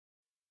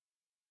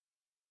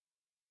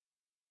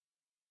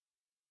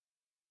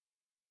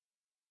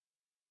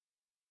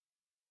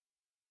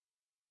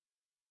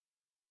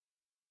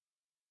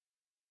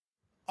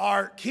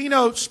Our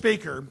keynote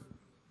speaker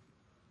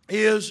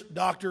is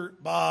Dr.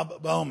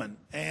 Bob Bowman,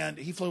 and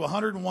he flew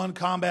 101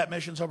 combat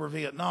missions over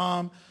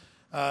Vietnam.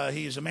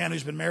 He's a man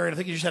who's been married. I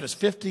think he just had his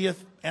 50th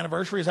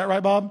anniversary. Is that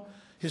right, Bob?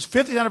 His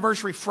 50th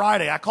anniversary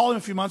Friday. I called him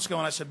a few months ago,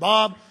 and I said,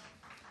 Bob,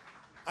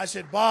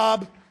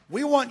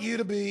 we want you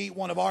to be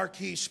one of our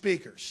key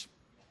speakers.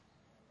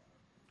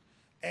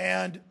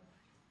 And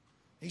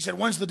he said,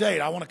 when's the date?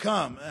 I want to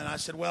come. And I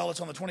said, well, it's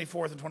on the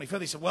 24th and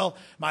 25th. He said, well,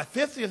 my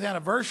 50th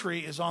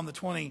anniversary is on the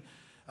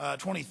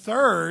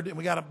 23rd, and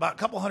we got about a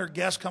couple hundred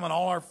guests coming,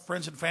 all our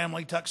friends and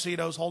family,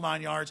 tuxedos, whole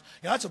 9 yards.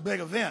 Yeah, that's a big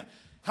event.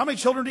 How many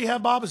children do you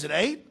have, Bob? Is it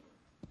 8?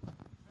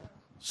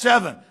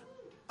 7.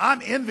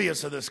 I'm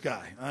envious of this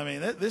guy. I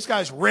mean, this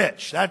guy's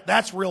rich.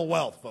 That's real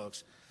wealth,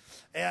 folks.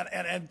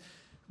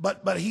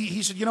 But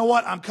he said, you know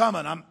what? I'm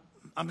coming.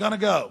 I'm going to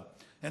go.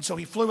 And so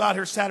he flew out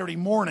here Saturday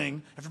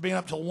morning after being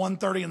up till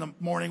 1:30 in the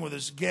morning with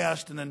his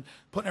guest and then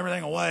putting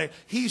everything away.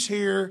 He's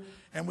here,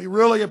 and we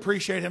really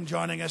appreciate him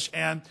joining us.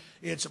 And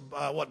it's,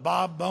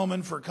 Bob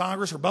Bowman for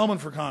Congress or Bowman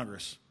for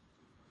Congress?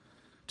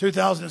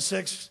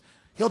 2006.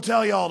 He'll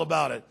tell you all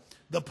about it.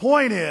 The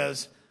point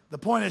is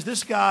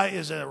this guy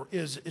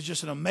is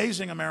just an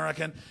amazing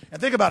American. And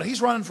think about it. He's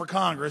running for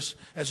Congress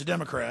as a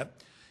Democrat.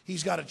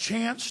 He's got a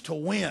chance to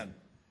win.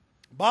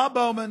 Bob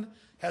Bowman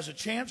has a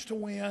chance to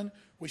win.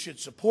 We should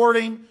support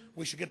him.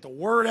 We should get the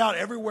word out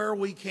everywhere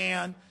we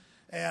can.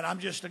 And I'm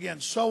just, again,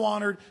 so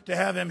honored to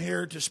have him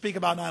here to speak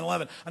about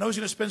 9/11. I know he's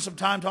going to spend some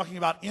time talking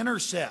about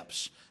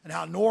intercepts and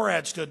how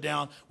NORAD stood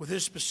down with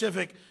his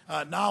specific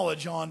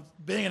knowledge on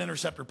being an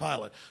interceptor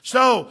pilot.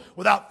 So,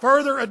 without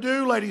further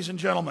ado, ladies and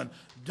gentlemen,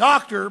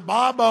 Dr.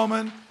 Bob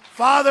Bowman,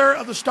 father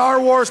of the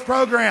Star Wars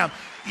program,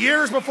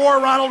 years before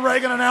Ronald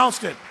Reagan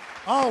announced it.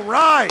 All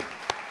right.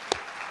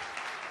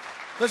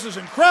 This is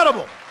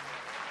incredible.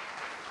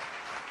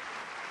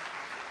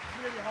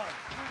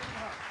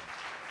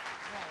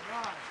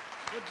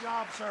 Good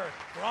job, sir.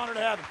 We're honored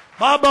to have him.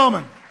 Bob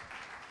Bowman.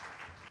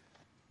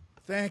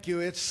 Thank you.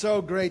 It's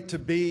so great to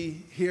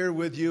be here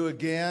with you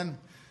again.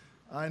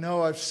 I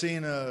know I've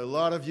seen a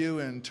lot of you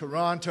in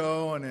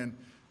Toronto and in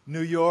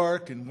New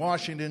York and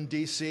Washington,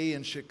 D.C.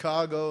 and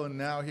Chicago and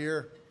now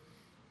here.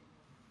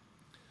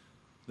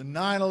 The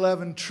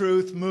 9/11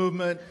 Truth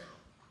movement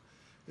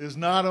is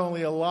not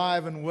only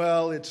alive and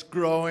well, it's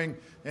growing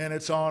and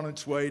it's on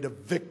its way to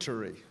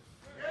victory.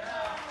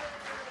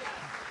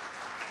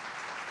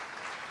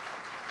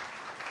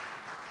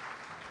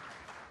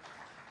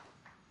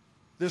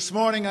 This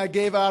morning I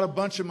gave out a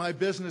bunch of my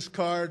business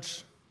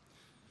cards.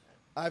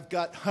 I've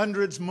got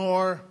hundreds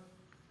more.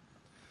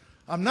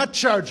 I'm not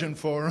charging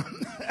for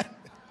them.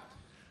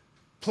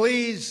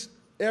 Please,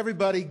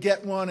 everybody,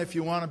 get one if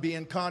you want to be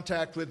in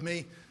contact with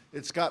me.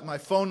 It's got my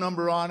phone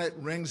number on it,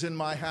 rings in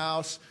my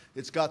house.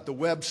 It's got the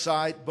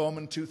website,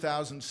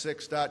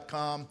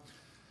 Bowman2006.com.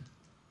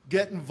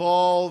 Get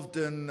involved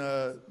in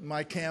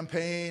my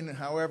campaign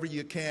however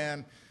you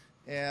can,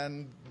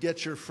 and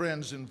get your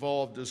friends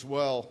involved as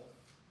well.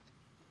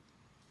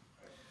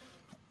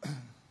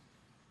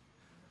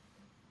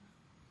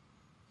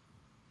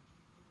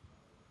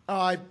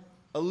 I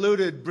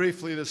alluded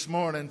briefly this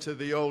morning to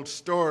the old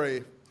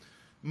story,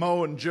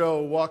 Mo and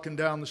Joe walking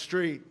down the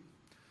street.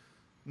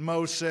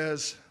 Mo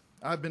says,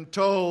 I've been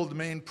told the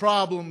main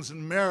problems in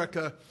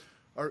America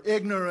are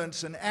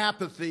ignorance and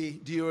apathy.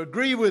 Do you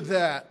agree with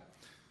that?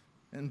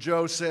 And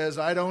Joe says,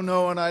 I don't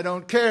know and I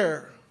don't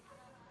care.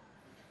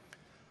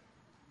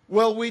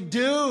 Well, we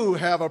do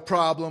have a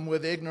problem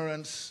with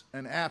ignorance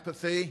and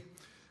apathy,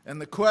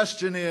 and the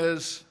question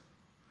is,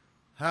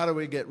 how do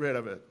we get rid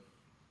of it?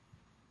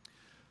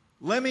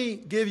 Let me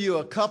give you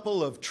a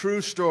couple of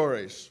true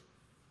stories.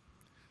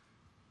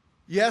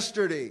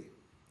 Yesterday,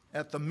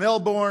 at the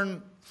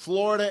Melbourne,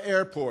 Florida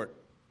airport,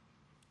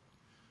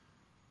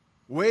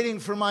 waiting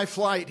for my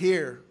flight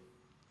here,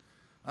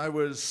 I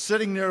was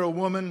sitting near a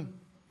woman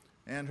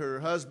and her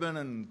husband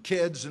and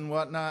kids and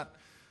whatnot.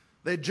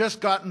 They'd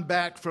just gotten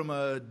back from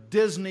a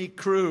Disney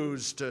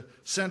cruise to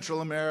Central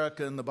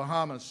America and the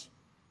Bahamas.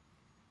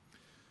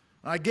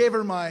 I gave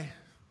her my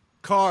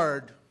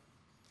card,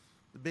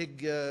 the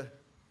big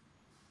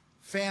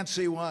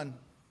fancy one,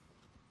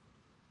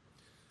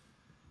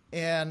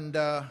 and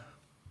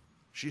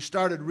she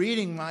started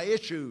reading my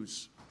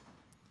issues.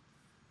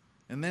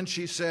 And then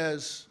she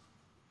says,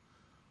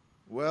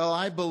 well,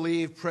 I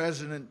believe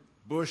President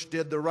Bush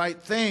did the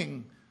right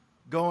thing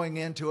going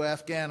into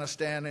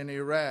Afghanistan and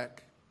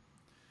Iraq.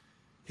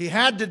 He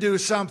had to do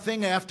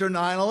something after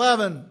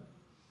 9/11.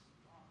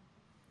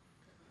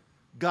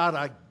 God,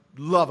 I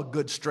love a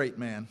good straight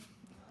man.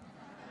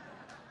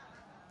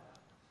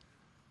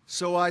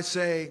 So I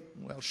say,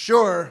 well,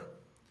 sure,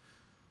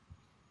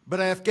 but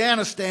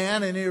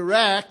Afghanistan and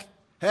Iraq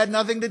had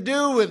nothing to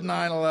do with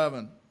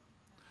 9/11.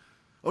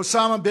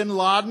 Osama bin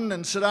Laden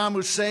and Saddam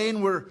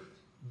Hussein were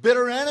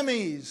bitter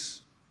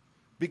enemies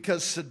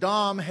because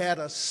Saddam had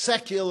a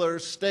secular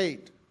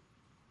state,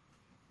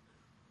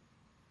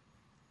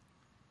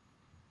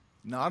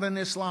 not an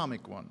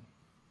Islamic one.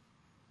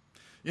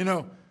 You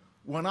know,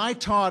 when I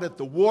taught at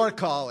the War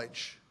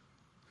College,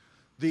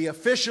 the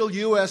official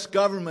U.S.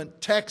 government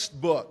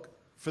textbook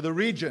for the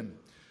region,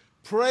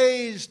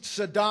 praised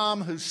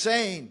Saddam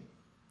Hussein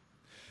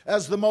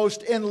as the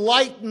most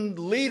enlightened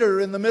leader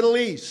in the Middle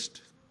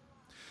East.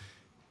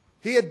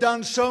 He had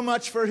done so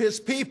much for his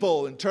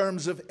people in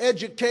terms of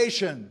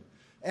education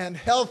and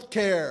health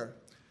care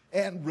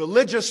and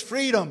religious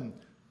freedom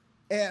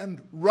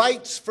and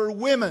rights for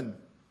women.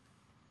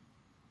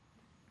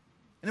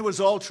 And it was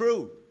all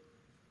true.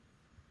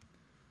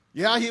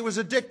 Yeah, he was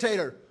a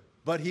dictator,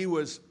 but he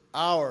was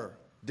our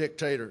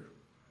dictator.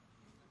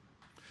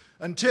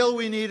 Until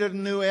we needed a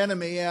new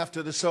enemy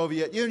after the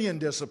Soviet Union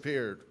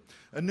disappeared,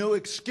 a new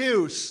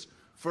excuse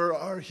for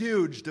our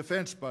huge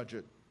defense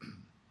budget.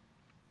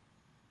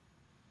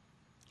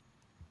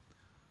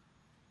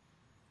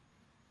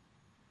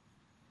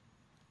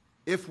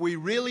 If we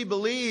really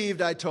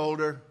believed, I told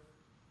her,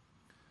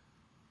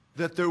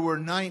 that there were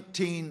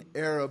 19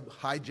 Arab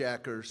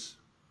hijackers,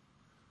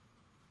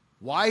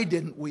 why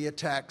didn't we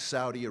attack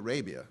Saudi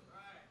Arabia?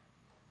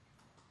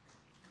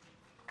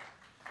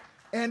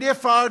 And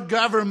if our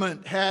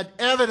government had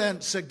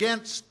evidence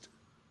against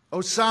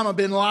Osama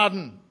bin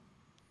Laden,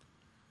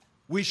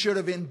 we should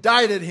have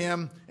indicted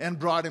him and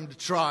brought him to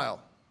trial.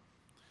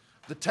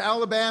 The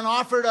Taliban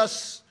offered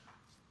us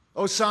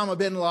Osama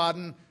bin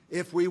Laden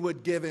if we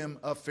would give him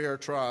a fair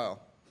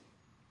trial.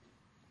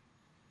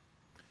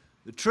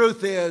 The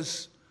truth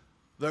is,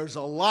 there's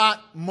a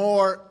lot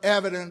more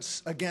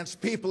evidence against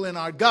people in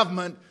our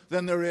government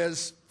than there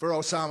is for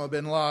Osama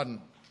bin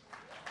Laden.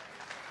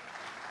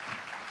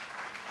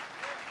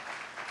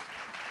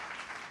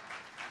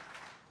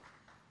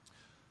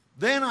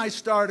 Then I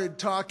started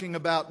talking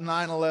about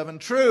 9/11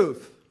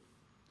 truth.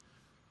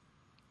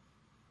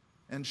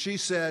 And she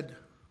said,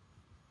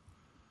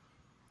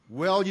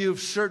 well, you've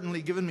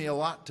certainly given me a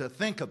lot to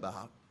think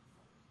about.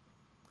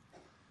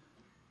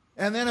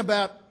 And then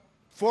about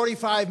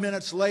 45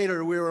 minutes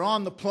later, we were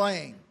on the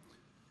plane,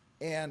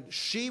 and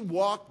she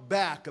walked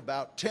back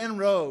about 10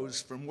 rows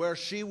from where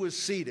she was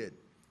seated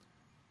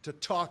to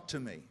talk to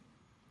me.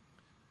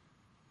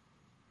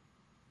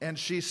 And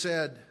she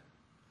said,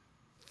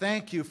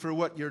 thank you for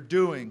what you're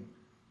doing.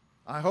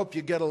 I hope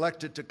you get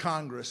elected to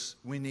Congress.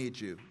 We need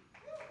you.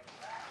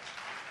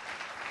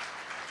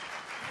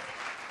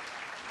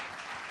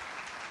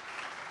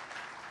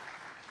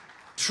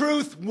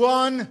 Truth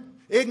 1,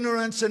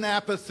 ignorance and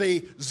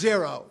apathy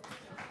 0.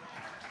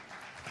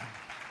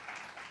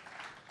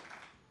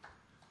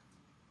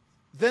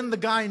 Then the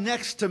guy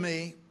next to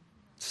me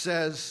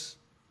says,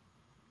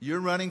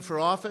 you're running for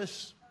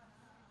office?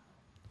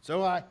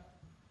 So I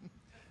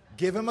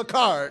give him a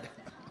card.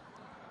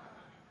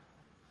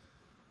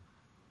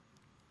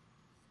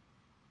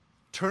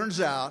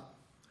 Turns out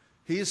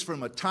he's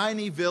from a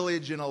tiny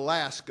village in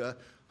Alaska,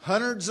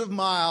 hundreds of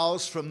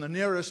miles from the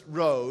nearest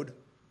road.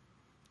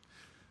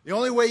 The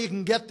only way you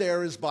can get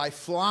there is by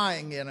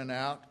flying in and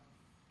out.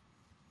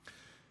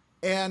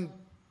 And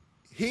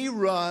he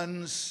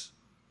runs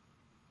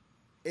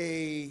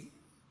an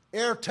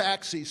air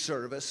taxi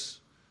service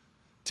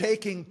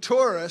taking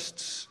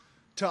tourists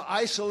to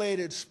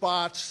isolated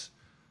spots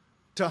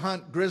to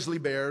hunt grizzly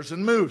bears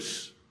and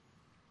moose.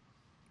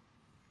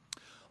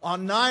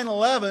 On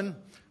 9/11,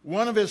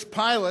 one of his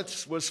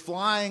pilots was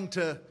flying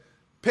to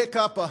pick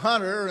up a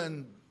hunter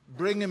and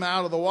bring him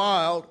out of the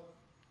wild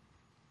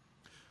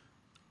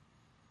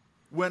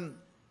when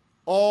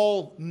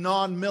all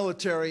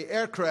non-military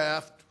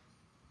aircraft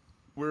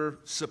were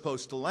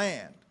supposed to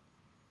land.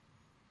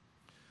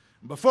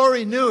 Before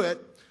he knew it,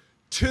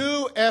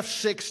 2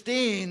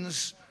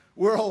 F-16s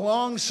were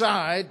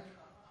alongside,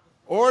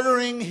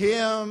 ordering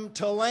him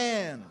to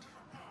land.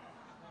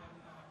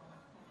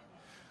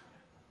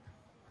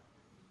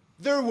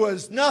 There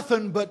was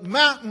nothing but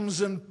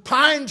mountains and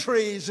pine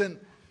trees, and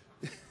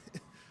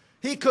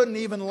he couldn't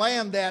even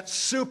land that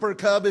Super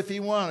Cub if he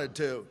wanted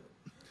to.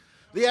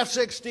 The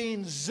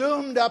F-16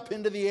 zoomed up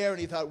into the air, and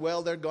he thought,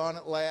 well, they're gone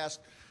at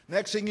last.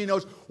 Next thing he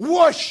knows,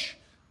 whoosh!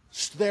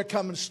 They're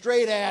coming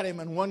straight at him,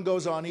 and one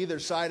goes on either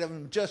side of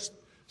him, just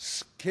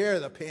scare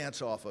the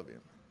pants off of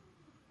him.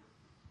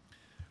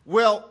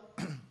 Well,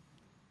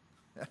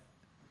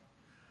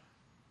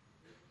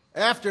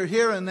 after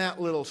hearing that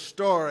little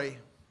story,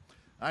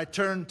 I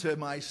turned to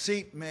my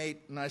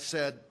seatmate and I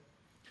said,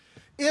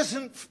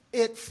 isn't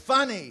it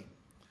funny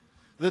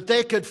that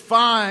they could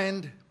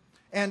find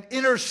and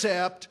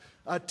intercept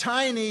a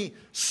tiny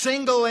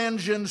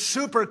single-engine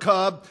Super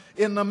Cub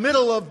in the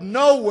middle of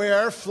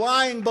nowhere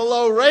flying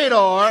below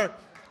radar,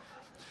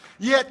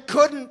 yet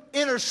couldn't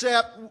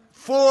intercept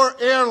 4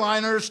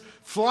 airliners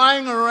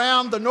flying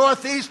around the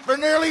Northeast for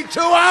nearly 2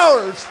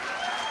 hours?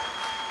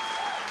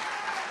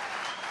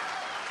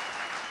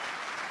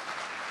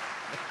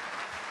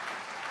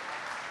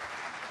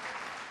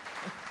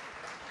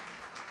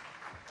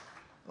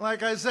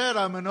 Like I said,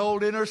 I'm an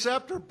old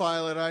interceptor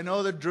pilot. I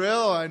know the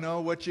drill. I know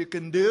what you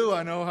can do.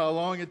 I know how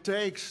long it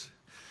takes.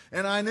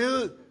 And I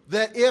knew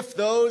that if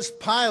those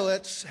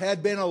pilots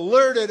had been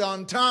alerted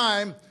on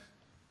time,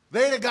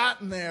 they'd have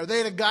gotten there.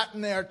 They'd have gotten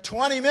there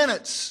 20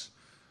 minutes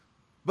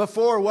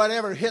before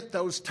whatever hit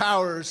those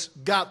towers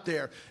got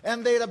there.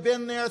 And they'd have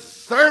been there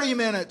 30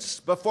 minutes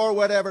before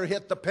whatever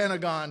hit the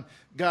Pentagon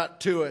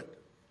got to it.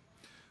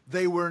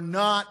 They were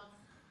not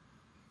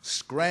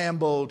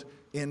scrambled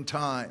in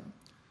time.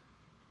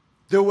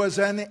 There was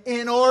an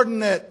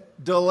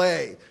inordinate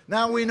delay.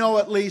 Now we know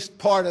at least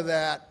part of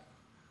that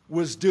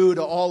was due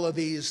to all of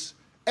these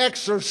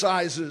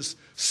exercises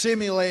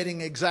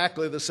simulating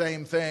exactly the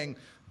same thing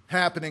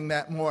happening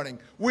that morning.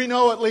 We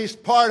know at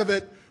least part of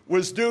it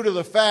was due to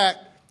the fact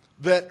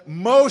that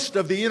most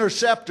of the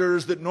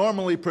interceptors that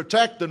normally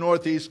protect the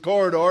Northeast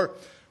Corridor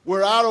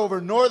were out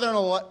over northern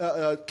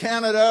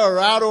Canada or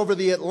out over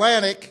the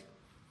Atlantic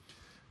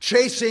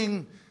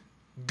chasing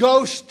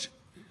ghost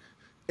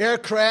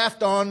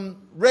aircraft on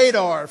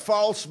radar,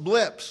 false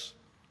blips.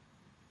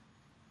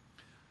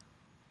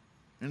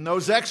 And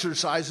those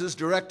exercises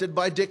directed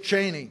by Dick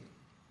Cheney.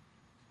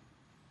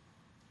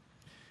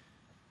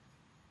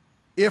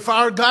 If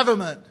our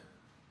government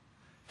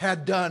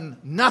had done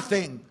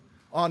nothing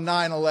on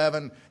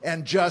 9/11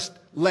 and just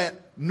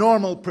let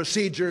normal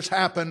procedures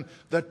happen,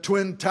 the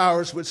Twin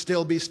Towers would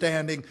still be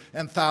standing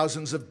and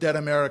thousands of dead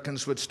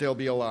Americans would still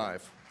be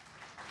alive.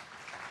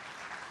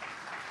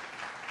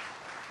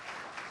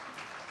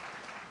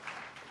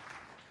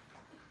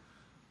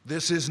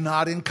 This is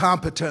not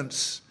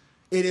incompetence.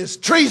 It is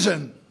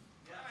treason.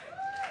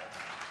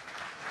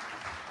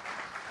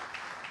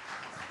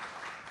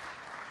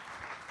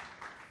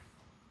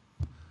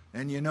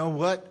 And you know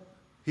what?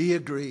 He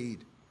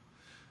agreed.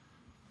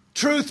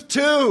 Truth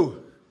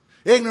 2,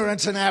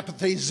 ignorance and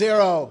apathy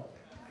 0.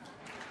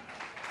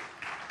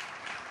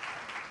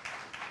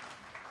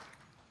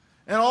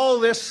 And all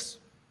this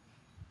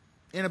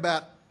in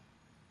about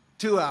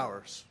 2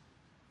 hours.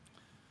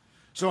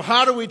 So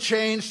how do we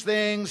change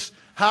things?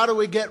 How do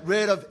we get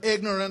rid of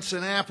ignorance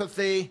and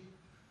apathy?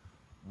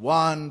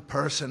 One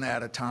person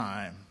at a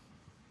time.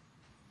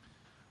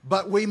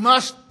 But we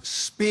must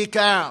speak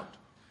out.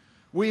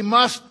 We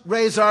must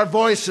raise our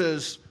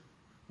voices.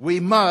 We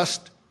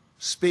must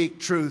speak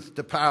truth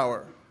to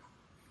power.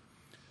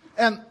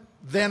 And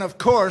then, of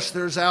course,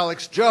 there's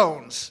Alex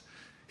Jones.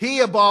 He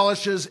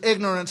abolishes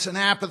ignorance and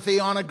apathy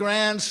on a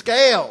grand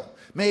scale,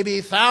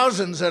 maybe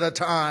thousands at a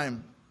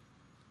time.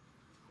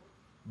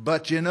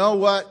 But you know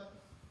what?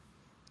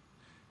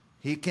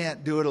 He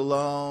can't do it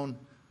alone.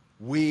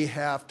 We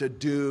have to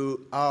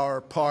do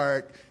our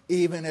part,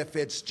 even if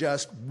it's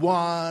just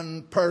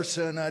one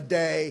person a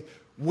day.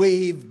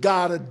 We've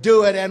got to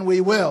do it, and we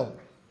will.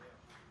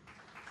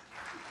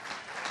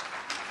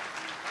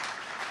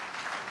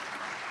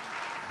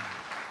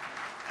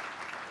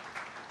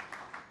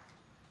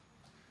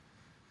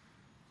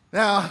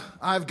 Now,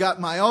 I've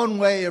got my own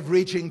way of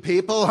reaching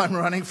people. I'm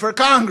running for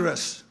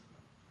Congress.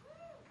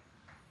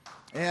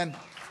 And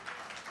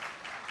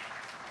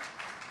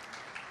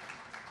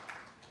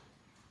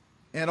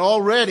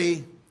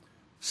already,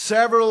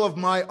 several of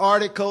my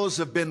articles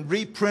have been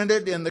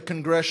reprinted in the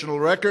Congressional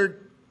Record.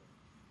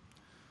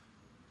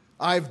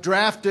 I've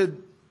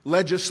drafted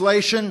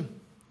legislation,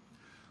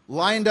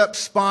 lined up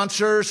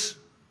sponsors,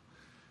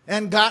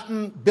 and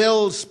gotten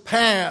bills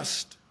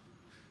passed.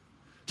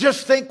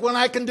 Just think what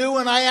I can do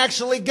when I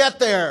actually get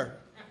there.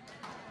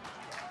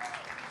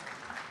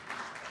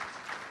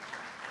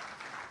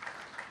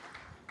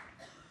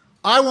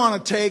 I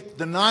want to take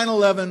the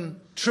 9/11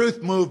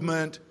 truth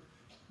movement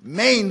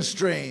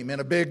mainstream in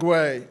a big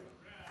way.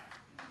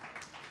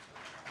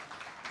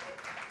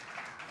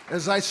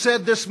 As I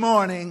said this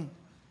morning,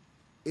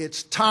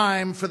 it's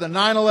time for the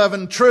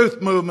 9/11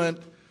 truth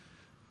movement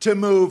to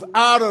move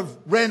out of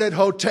rented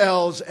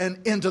hotels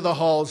and into the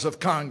halls of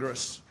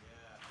Congress.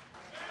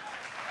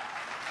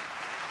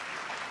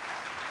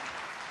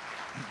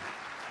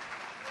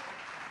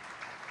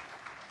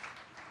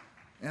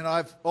 And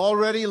I've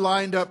already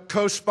lined up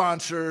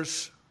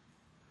co-sponsors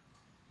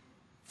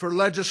for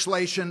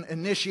legislation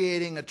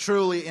initiating a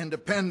truly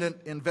independent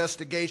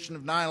investigation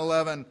of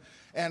 9/11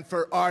 and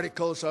for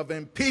articles of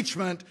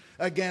impeachment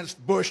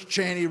against Bush,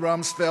 Cheney,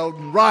 Rumsfeld,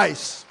 and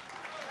Rice.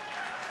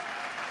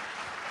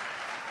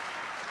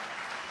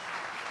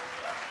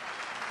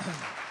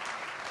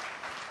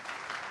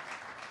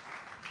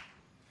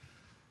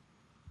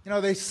 You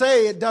know, they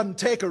say it doesn't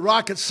take a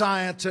rocket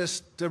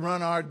scientist to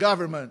run our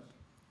government.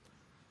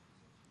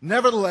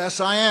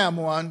 Nevertheless, I am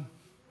one.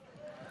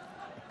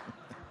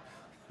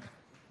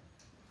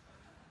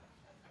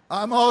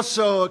 I'm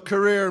also a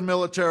career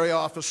military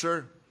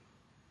officer,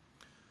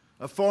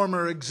 a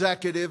former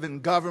executive in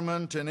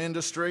government and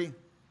industry.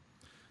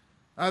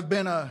 I've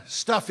been a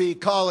stuffy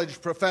college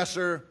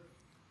professor,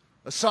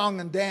 a song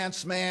and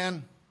dance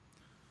man,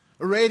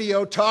 a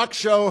radio talk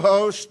show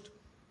host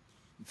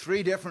in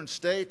 3 different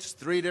states,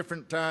 3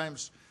 different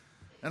times,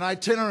 an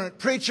itinerant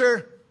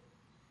preacher,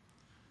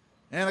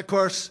 and of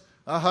course,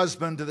 a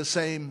husband to the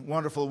same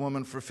wonderful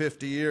woman for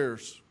 50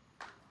 years.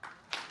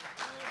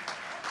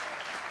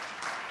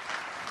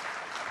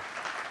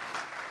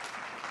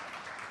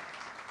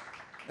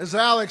 As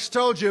Alex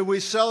told you, we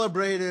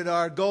celebrated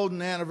our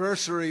golden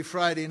anniversary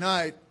Friday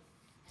night.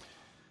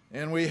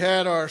 And we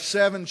had our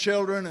 7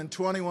 children and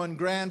 21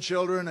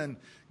 grandchildren and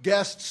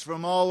guests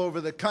from all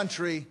over the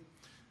country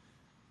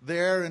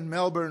there in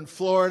Melbourne,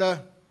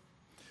 Florida,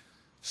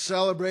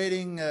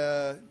 celebrating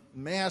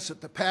Mass at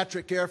the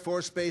Patrick Air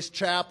Force Base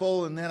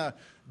Chapel, and then a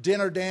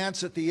dinner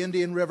dance at the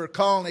Indian River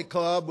Colony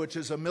Club, which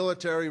is a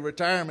military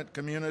retirement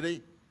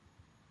community.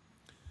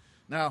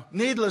 Now,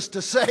 needless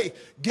to say,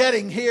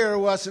 getting here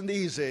wasn't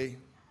easy.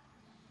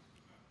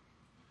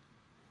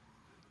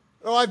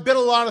 Oh, I've been a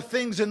lot of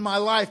things in my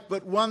life,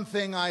 but one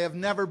thing I have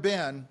never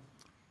been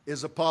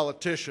is a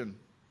politician.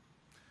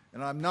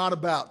 And I'm not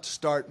about to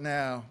start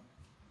now.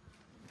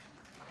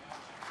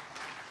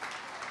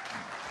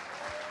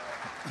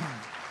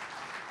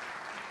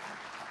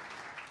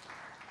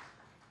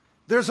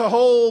 There's a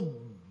whole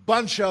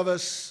bunch of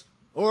us,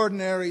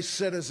 ordinary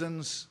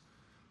citizens,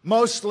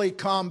 mostly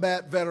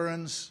combat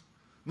veterans,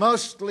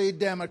 mostly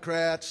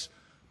Democrats.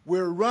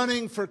 We're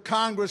running for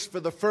Congress for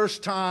the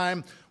first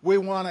time. We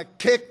want to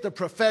kick the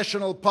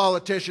professional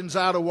politicians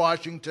out of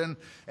Washington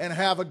and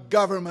have a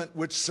government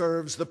which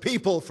serves the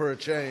people for a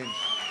change.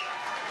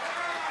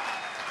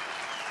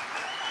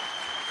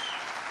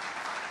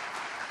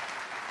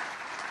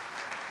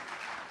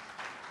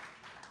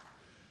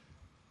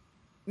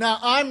 Now,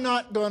 I'm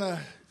not going to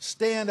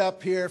stand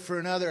up here for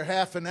another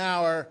half an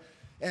hour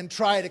and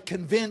try to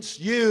convince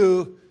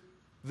you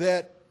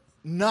that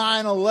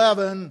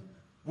 9/11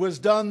 was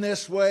done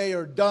this way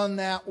or done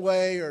that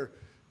way, or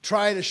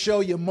try to show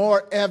you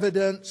more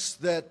evidence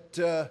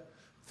that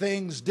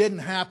things didn't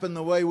happen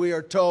the way we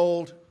are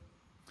told.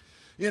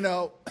 You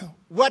know,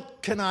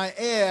 what can I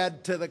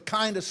add to the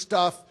kind of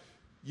stuff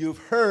you've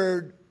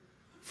heard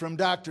from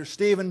Dr.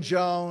 Stephen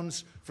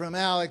Jones, from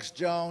Alex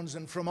Jones,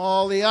 and from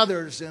all the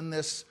others in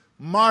this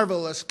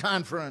marvelous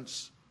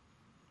conference?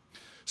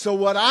 So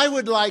what I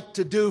would like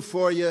to do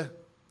for you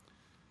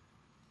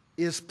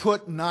is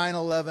put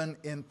 9/11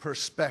 in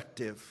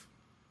perspective,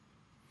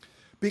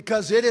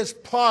 because it is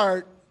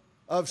part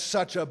of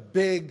such a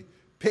big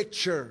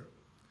picture.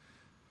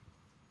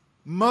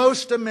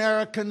 Most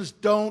Americans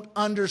don't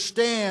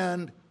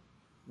understand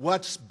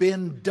what's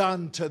been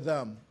done to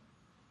them.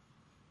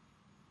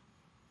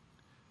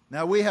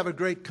 Now, we have a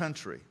great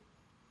country.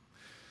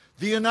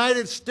 The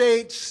United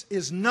States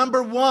is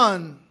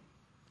 #1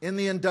 in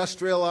the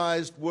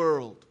industrialized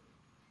world.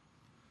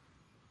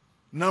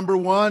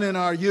 #1 in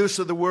our use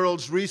of the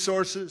world's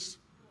resources.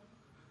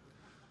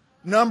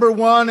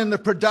 #1 in the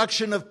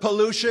production of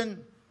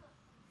pollution.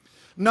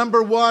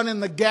 #1 in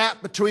the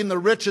gap between the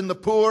rich and the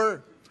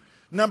poor.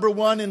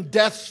 #1 in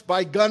deaths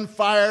by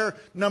gunfire.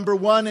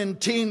 #1 in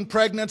teen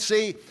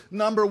pregnancy.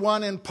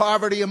 #1 in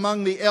poverty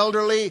among the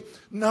elderly.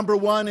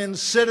 #1 in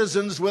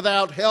citizens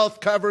without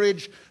health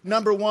coverage.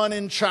 #1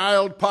 in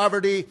child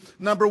poverty.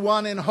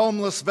 #1 in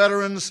homeless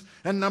veterans.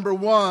 And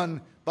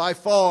 #1 by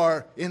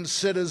far in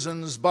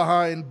citizens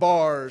behind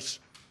bars.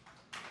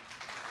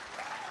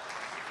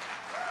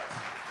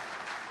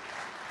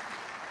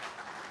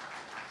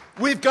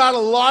 We've got a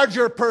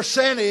larger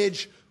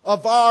percentage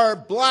of our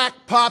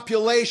black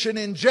population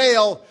in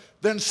jail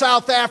than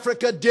South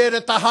Africa did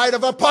at the height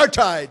of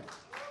apartheid.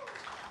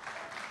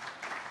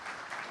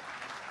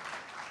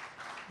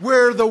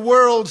 We're the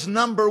world's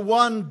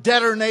 #1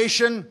 debtor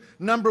nation,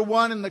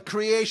 #1 in the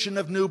creation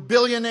of new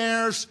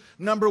billionaires,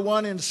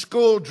 #1 in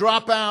school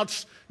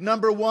dropouts,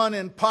 #1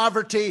 in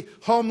poverty,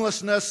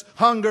 homelessness,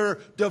 hunger,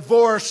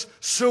 divorce,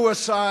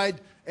 suicide,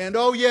 and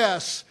oh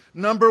yes,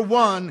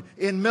 #1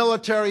 in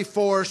military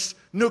force,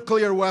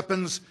 nuclear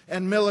weapons,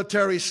 and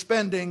military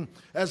spending,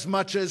 as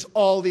much as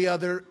all the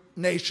other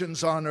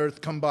nations on earth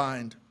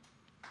combined.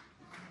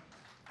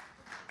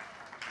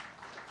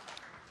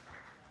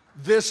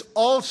 This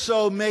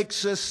also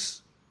makes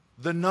us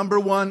the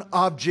 #1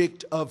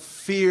 object of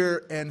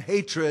fear and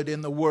hatred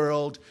in the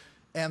world,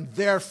 and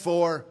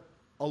therefore,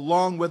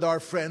 along with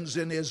our friends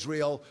in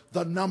Israel,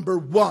 the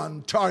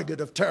 #1 target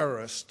of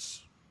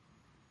terrorists.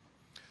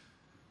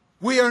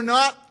 We are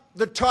not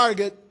the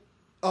target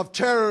of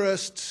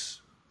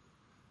terrorists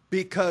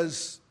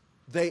because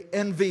they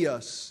envy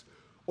us,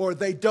 or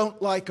they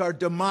don't like our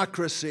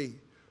democracy,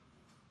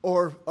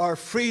 or our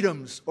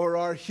freedoms, or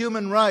our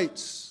human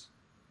rights.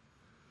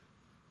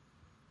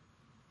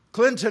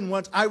 Clinton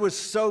once, I was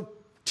so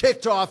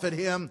ticked off at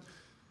him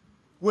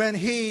when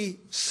he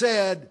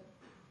said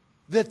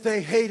that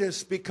they hate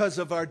us because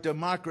of our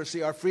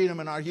democracy, our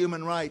freedom, and our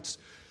human rights.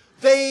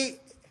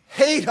 They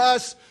hate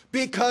us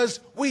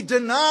because we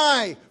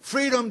deny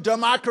freedom,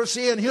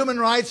 democracy, and human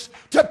rights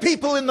to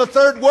people in the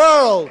third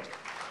world.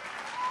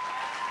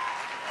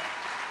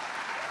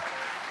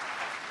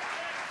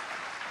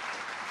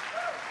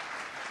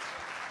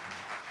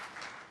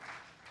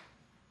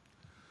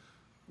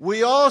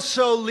 We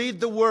also lead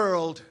the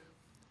world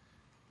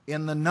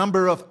in the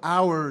number of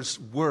hours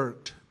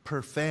worked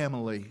per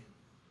family,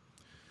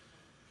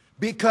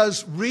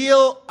 because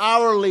real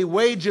hourly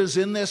wages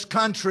in this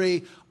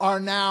country are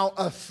now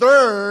a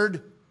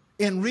third,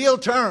 in real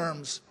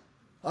terms,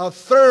 a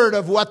third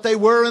of what they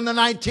were in the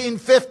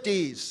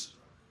 1950s.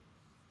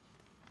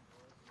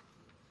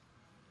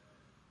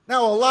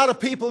 Now, a lot of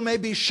people may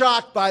be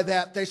shocked by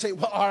that. They say,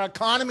 well, our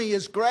economy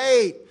is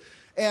great,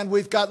 and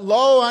we've got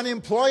low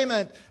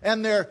unemployment,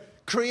 and they're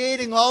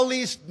creating all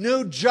these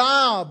new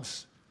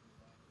jobs.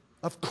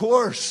 Of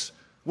course,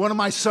 one of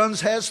my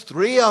sons has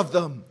 3 of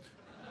them.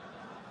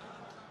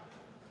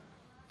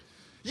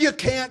 You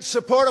can't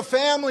support a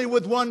family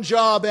with 1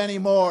 job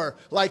anymore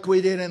like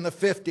we did in the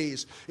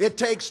 50s. It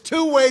takes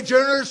 2 wage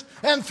earners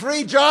and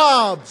 3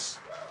 jobs.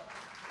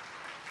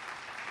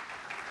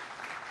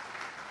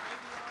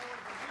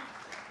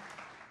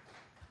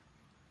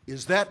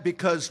 Is that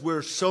because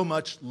we're so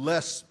much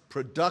less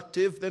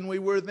productive than we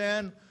were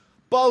then?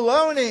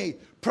 Baloney!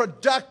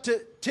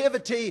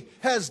 Productivity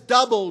has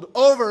doubled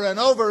over and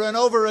over and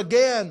over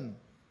again.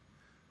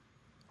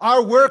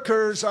 Our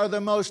workers are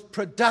the most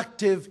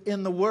productive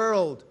in the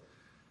world,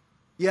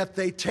 yet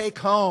they take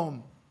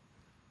home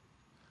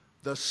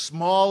the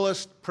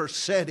smallest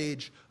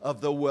percentage of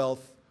the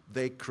wealth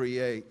they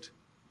create.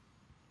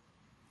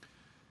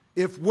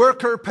 If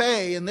worker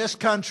pay in this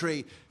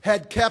country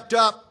had kept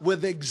up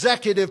with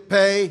executive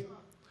pay,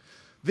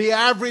 the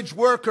average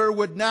worker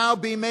would now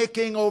be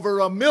making over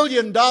 $1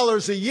 million a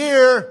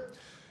year,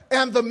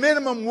 and the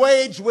minimum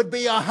wage would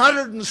be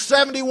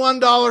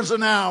 $171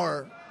 an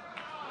hour.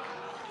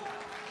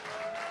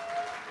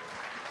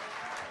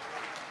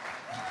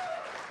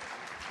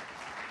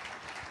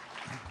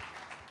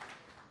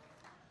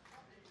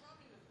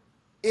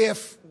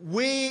 If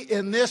we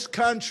in this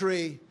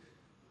country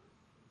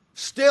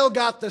still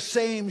got the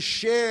same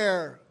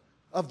share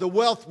of the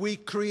wealth we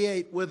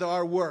create with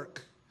our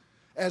work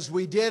as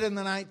we did in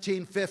the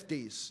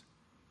 1950s,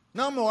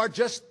 no more,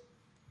 just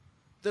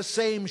the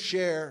same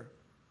share,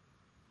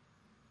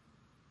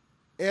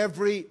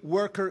 every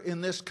worker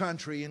in this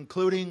country,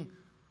 including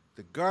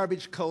the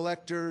garbage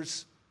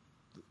collectors,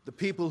 the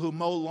people who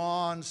mow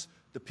lawns,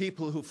 the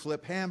people who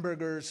flip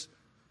hamburgers,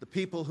 the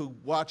people who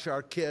watch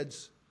our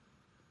kids,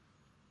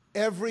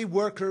 every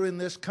worker in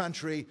this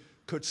country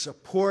could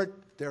support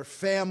their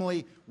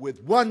family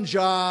with 1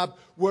 job,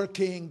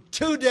 working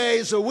 2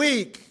 days a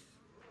week.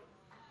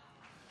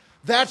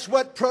 That's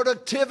what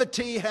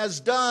productivity has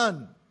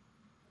done.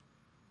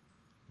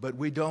 But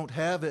we don't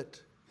have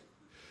it,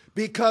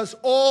 because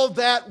all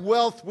that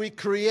wealth we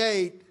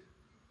create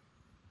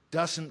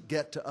doesn't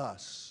get to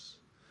us.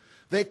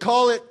 They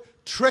call it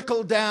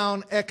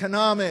trickle-down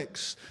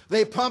economics.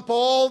 They pump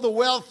all the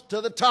wealth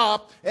to the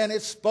top, and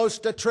it's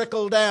supposed to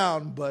trickle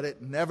down, but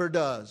it never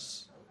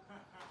does.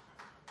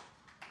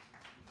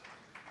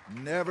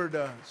 Never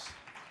does.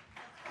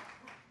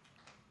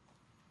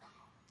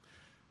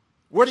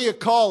 What do you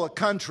call a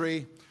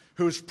country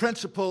whose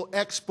principal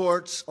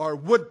exports are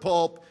wood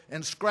pulp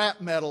and scrap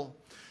metal,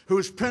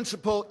 whose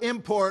principal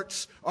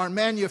imports are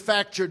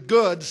manufactured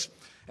goods,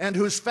 and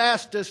whose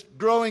fastest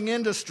growing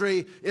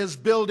industry is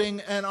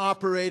building and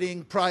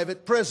operating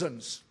private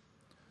prisons?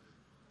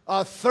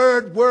 A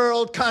third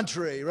world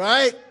country,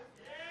 right?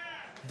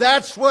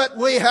 That's what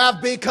we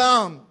have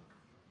become.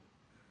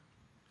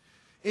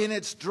 In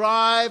its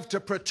drive to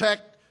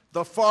protect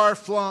the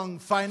far-flung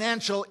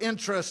financial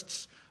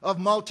interests of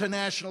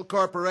multinational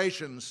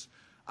corporations,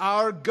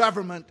 our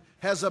government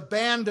has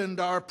abandoned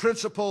our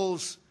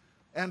principles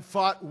and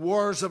fought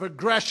wars of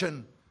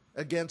aggression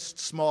against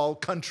small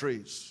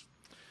countries.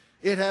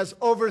 It has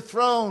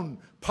overthrown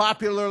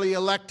popularly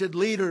elected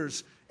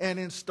leaders and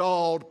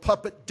installed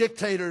puppet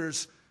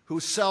dictators who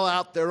sell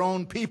out their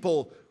own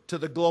people to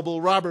the global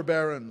robber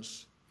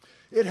barons.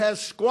 It has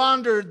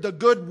squandered the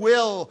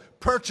goodwill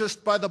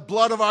purchased by the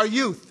blood of our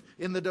youth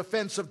in the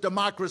defense of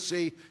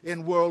democracy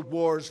in World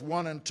Wars I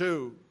and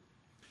II.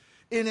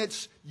 In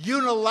its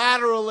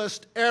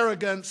unilateralist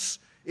arrogance,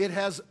 it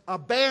has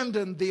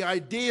abandoned the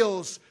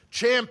ideals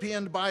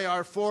championed by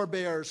our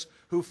forebears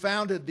who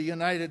founded the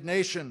United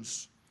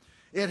Nations.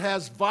 It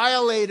has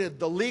violated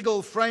the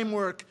legal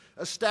framework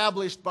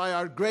established by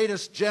our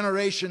greatest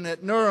generation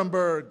at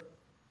Nuremberg.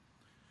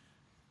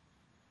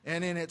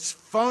 And in its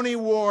phony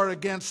war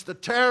against the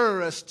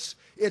terrorists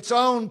its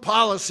own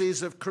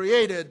policies have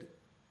created,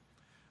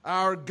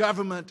 our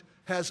government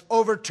has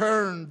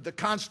overturned the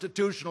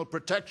constitutional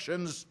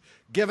protections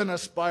given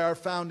us by our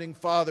founding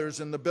fathers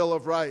in the Bill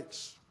of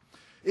Rights.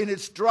 In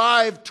its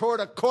drive toward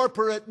a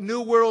corporate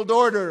New World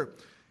Order,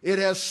 it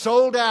has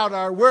sold out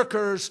our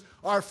workers,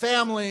 our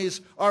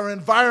families, our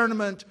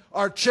environment,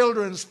 our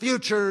children's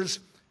futures,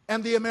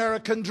 and the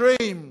American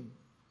dream.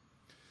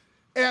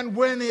 And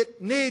when it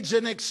needs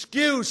an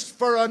excuse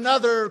for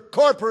another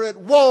corporate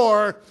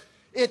war,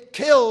 it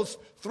kills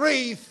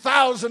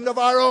 3,000 of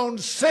our own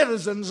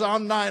citizens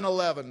on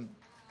 9/11.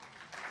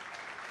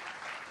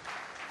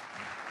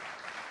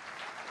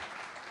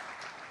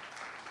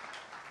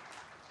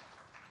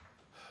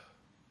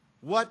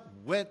 What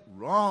went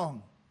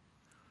wrong?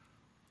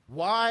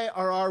 Why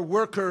are our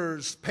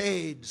workers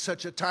paid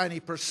such a tiny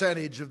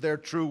percentage of their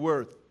true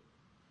worth?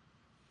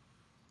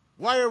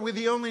 Why are we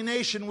the only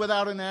nation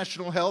without a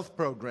national health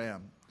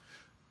program?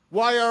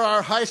 Why are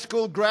our high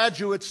school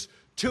graduates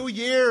 2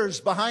 years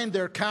behind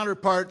their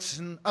counterparts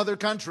in other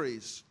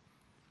countries?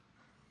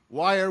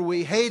 Why are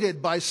we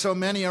hated by so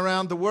many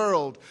around the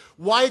world?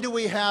 Why do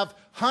we have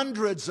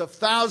hundreds of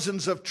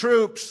thousands of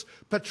troops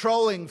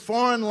patrolling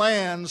foreign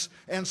lands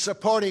and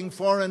supporting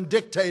foreign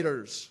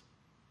dictators?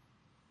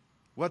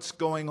 What's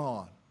going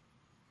on?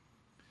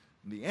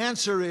 The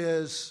answer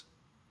is,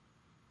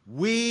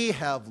 we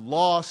have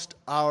lost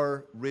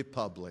our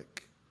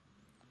republic.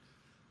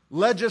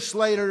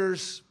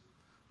 Legislators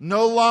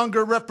no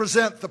longer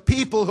represent the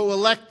people who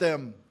elect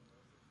them,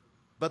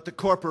 but the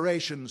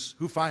corporations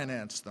who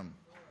finance them.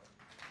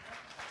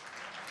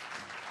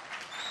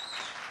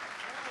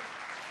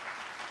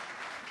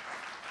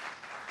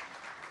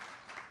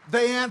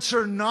 They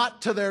answer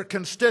not to their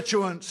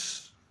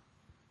constituents,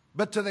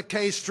 but to the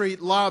K Street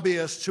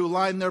lobbyists who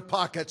line their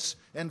pockets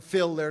and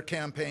fill their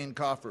campaign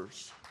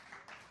coffers.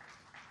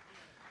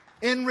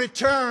 In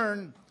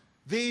return,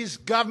 these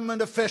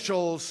government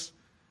officials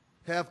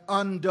have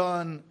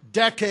undone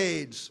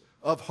decades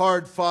of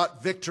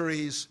hard-fought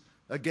victories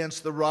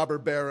against the robber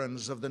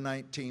barons of the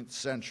 19th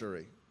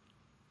century.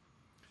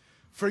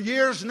 For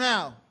years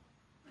now,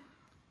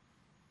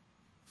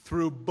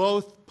 through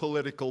both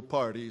political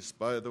parties,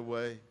 by the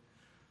way,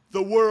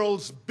 the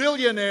world's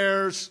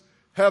billionaires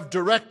have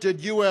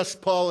directed U.S.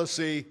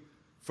 policy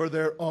for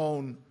their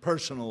own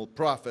personal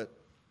profit.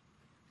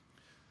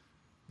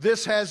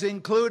 This has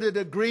included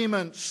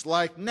agreements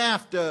like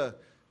NAFTA,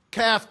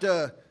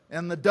 CAFTA,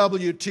 and the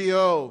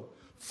WTO,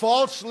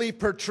 falsely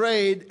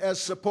portrayed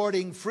as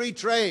supporting free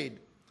trade,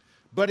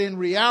 but in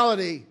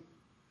reality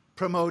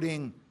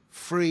promoting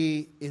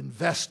free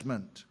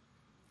investment,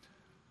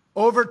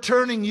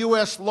 overturning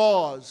U.S.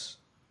 laws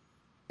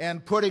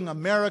and putting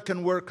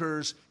American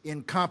workers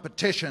in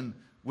competition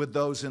with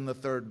those in the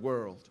third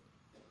world.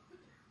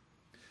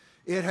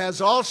 It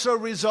has also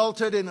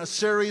resulted in a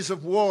series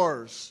of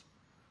wars,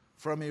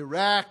 from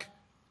Iraq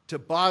to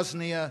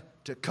Bosnia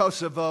to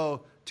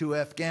Kosovo to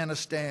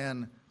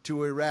Afghanistan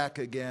to Iraq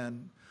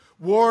again.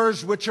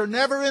 Wars which are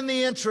never in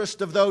the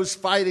interest of those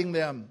fighting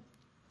them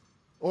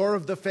or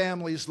of the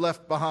families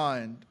left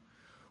behind.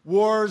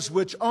 Wars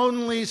which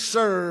only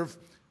serve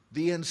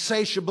the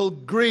insatiable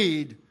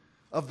greed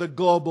of the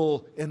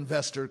global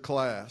investor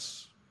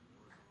class.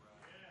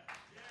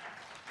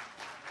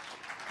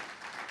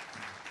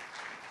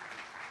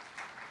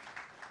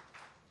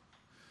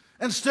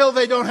 And still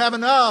they don't have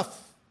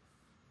enough.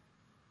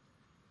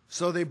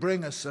 So they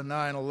bring us a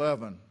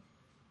 9/11.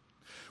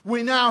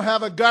 We now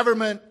have a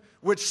government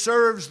which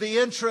serves the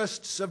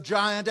interests of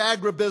giant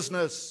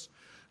agribusiness,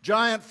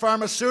 giant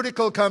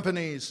pharmaceutical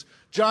companies,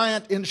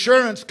 giant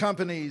insurance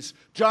companies,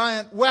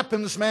 giant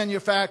weapons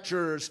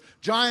manufacturers,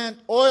 giant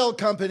oil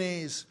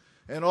companies,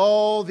 and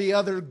all the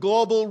other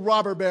global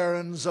robber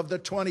barons of the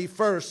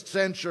 21st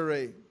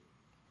century.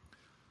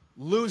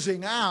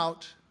 Losing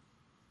out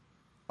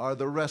are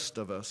the rest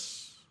of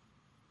us.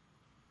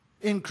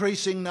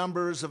 Increasing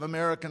numbers of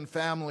American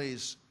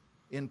families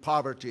in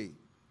poverty,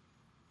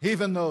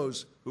 even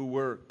those who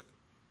work.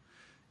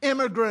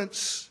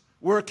 Immigrants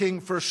working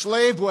for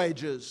slave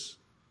wages.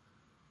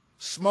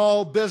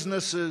 Small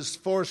businesses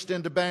forced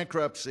into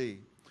bankruptcy.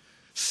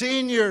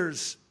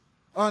 Seniors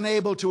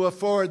unable to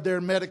afford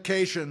their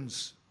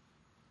medications,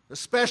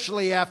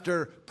 especially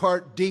after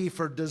Part D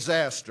for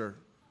disaster.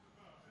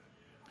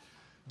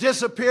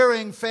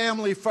 Disappearing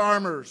family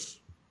farmers.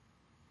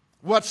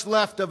 What's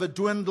left of a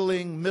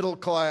dwindling middle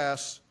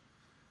class,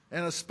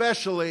 and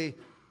especially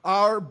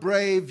our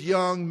brave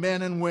young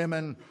men and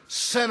women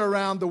sent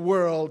around the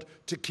world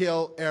to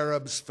kill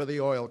Arabs for the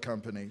oil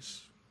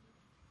companies.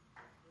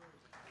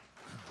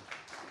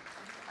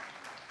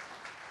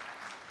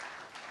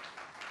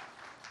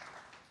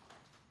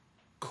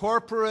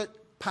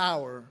 Corporate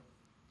power,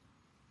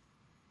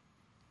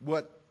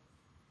 what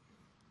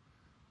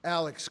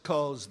Alex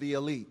calls the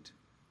elite.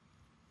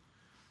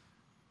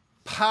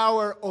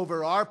 Power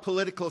over our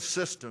political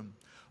system,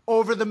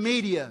 over the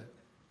media,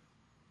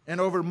 and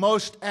over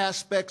most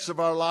aspects of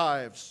our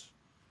lives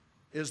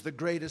is the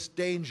greatest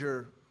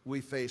danger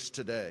we face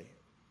today.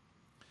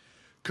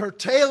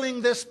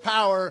 Curtailing this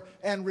power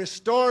and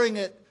restoring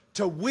it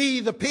to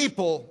we the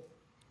people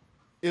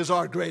is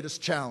our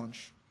greatest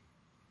challenge.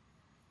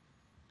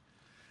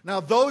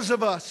 Now, those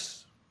of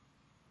us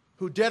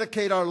who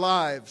dedicate our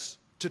lives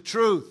to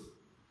truth,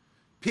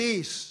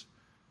 peace,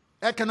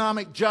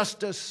 economic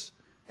justice,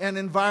 and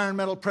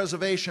environmental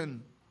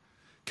preservation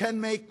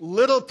can make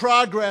little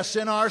progress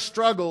in our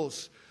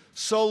struggles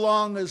so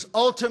long as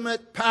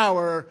ultimate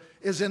power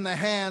is in the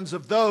hands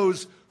of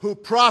those who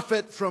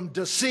profit from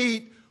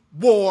deceit,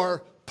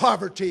 war,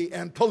 poverty,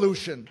 and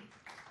pollution.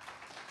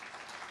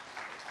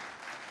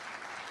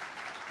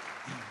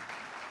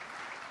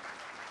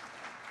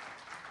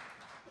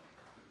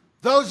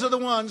 Those are the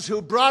ones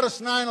who brought us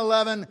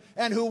 9/11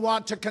 and who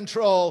want to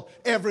control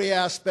every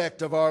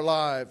aspect of our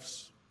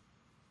lives.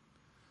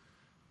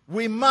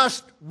 We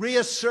must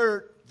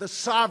reassert the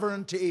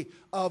sovereignty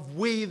of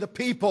we the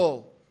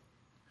people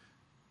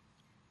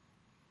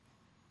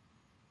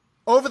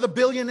over the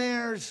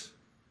billionaires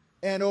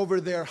and over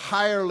their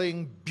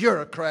hireling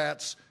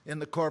bureaucrats in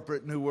the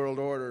corporate New World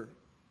Order.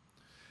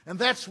 And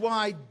that's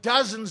why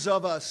dozens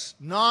of us,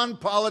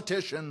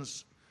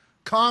 non-politicians,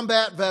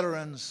 combat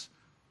veterans,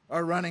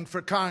 are running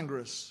for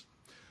Congress.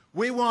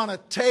 We want to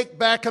take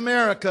back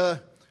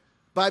America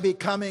by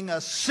becoming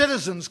a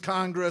citizens'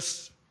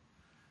 Congress,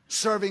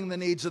 serving the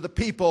needs of the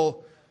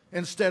people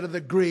instead of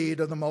the greed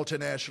of the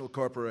multinational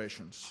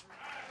corporations.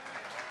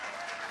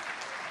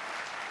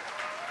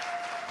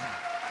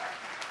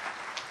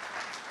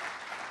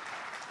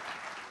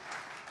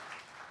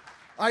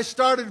 I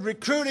started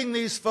recruiting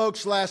these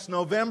folks last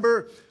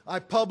November. I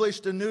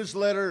published a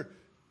newsletter,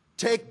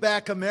 Take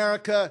Back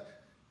America,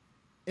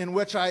 in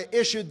which I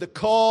issued the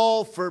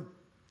call for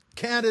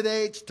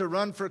candidates to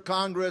run for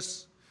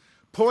Congress,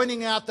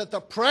 pointing out that the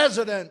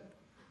president,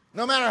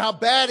 no matter how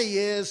bad he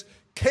is,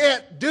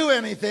 can't do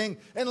anything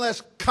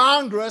unless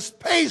Congress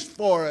pays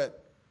for it.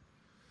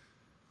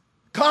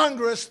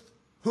 Congress,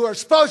 who are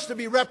supposed to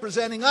be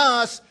representing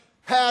us,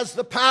 has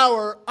the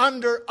power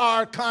under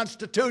our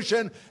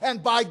Constitution,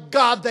 and by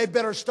God, they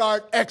better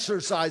start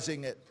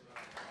exercising it.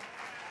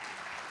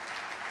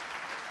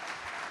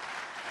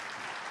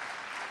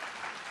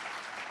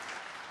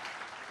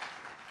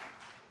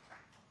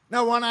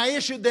 Now, when I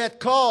issued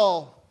that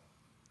call,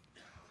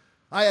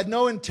 I had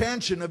no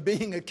intention of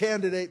being a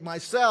candidate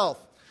myself.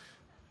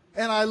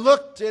 And I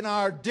looked in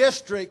our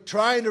district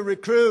trying to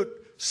recruit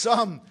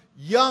some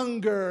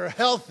younger,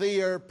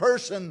 healthier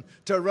person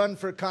to run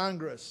for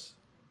Congress.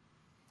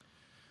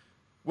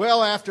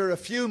 Well, after a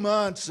few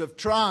months of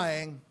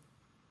trying,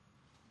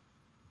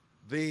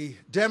 the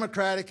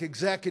Democratic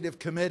Executive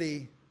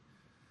Committee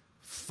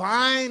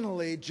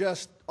finally,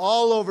 just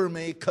all over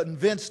me,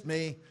 convinced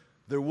me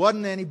there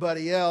wasn't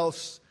anybody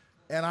else,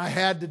 and I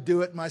had to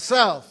do it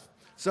myself.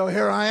 So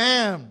here I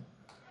am.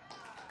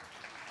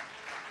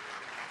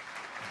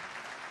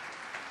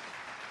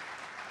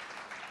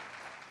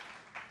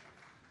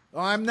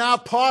 I'm now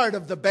part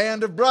of the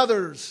band of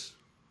brothers,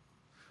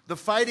 the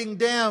fighting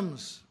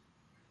Dems,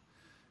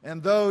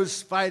 and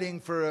those fighting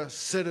for a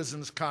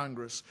citizens'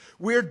 Congress.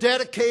 We're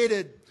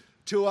dedicated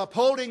to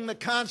upholding the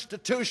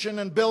Constitution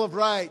and Bill of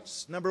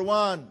Rights, number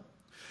one,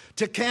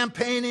 to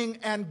campaigning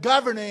and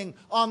governing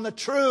on the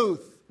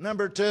truth,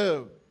 number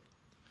two,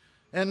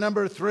 and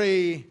number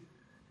three,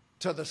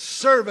 to the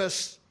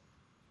service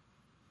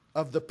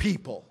of the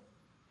people.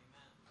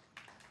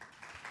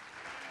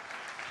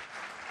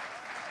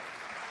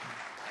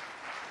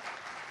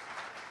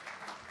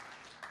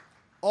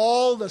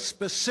 All the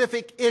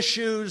specific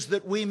issues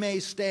that we may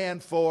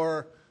stand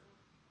for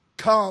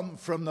come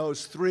from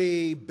those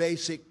three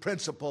basic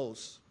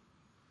principles: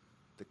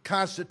 the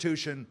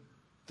Constitution,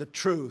 the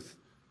truth,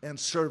 and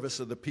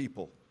service of the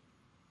people.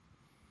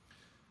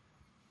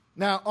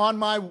 Now, on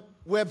my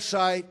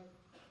website,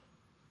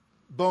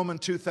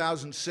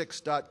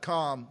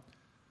 Bowman2006.com,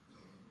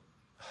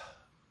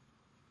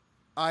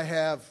 I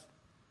have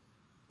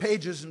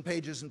pages and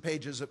pages and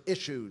pages of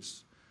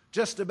issues.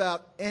 Just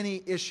about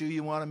any issue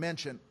you want to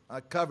mention,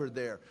 I covered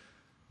there,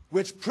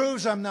 which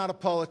proves I'm not a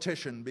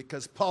politician,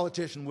 because a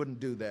politician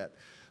wouldn't do that.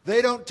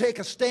 They don't take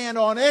a stand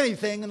on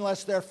anything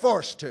unless they're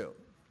forced to.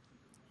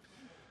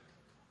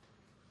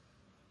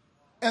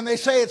 And they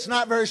say it's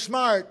not very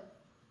smart.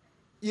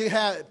 You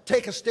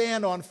take a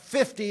stand on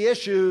 50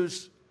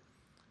 issues.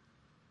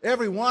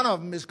 Every one of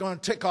them is going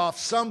to tick off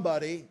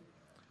somebody.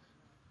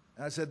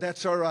 And I said,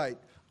 that's all right.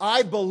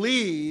 I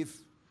believe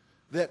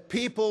that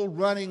people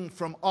running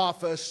from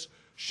office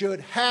should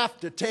have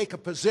to take a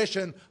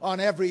position on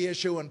every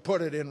issue and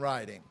put it in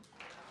writing.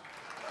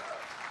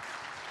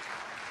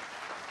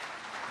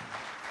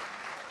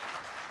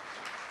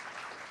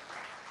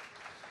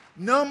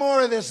 No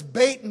more of this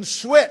bait and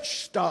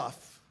switch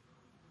stuff.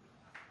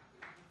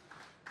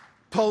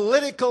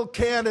 Political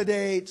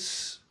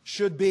candidates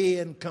should be,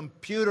 in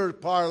computer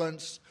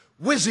parlance,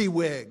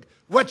 WYSIWYG.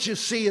 What you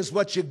see is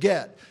what you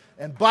get.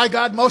 And by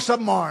God, most of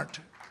them aren't.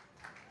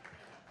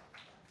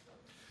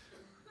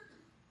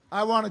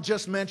 I want to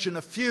just mention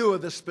a few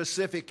of the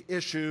specific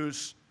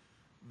issues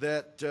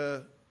that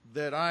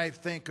I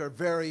think are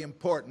very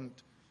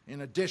important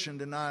in addition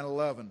to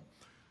 9/11.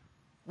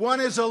 One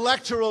is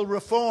electoral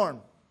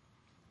reform.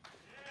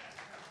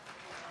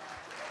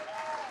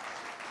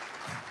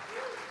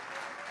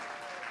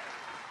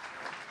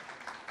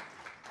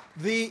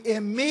 The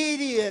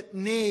immediate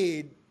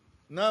need,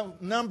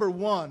 number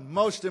one,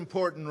 most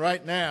important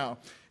right now,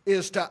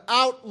 is to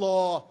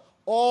outlaw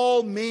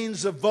all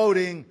means of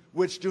voting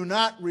which do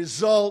not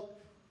result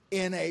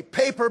in a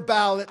paper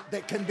ballot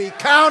that can be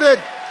counted.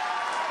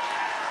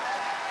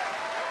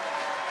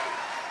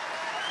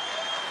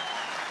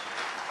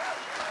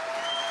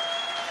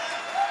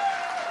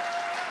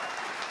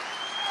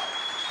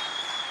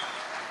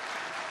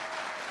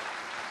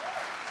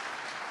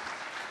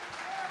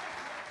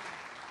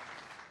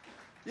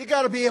 You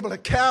got to be able to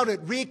count it,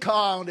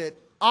 recount it,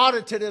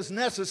 audit it as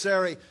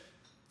necessary.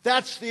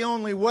 That's the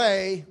only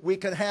way we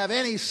can have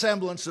any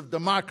semblance of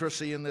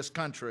democracy in this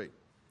country.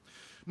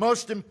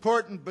 Most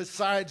important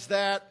besides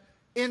that,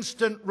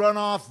 instant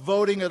runoff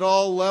voting at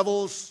all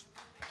levels.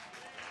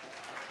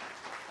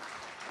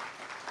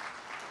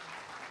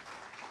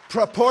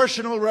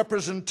 proportional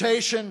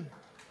representation,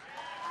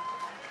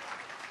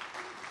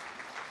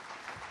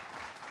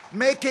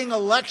 making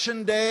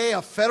Election Day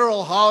a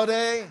federal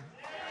holiday,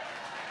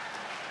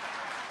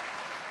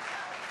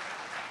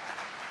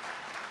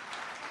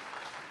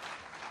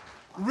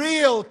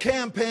 real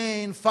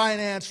campaign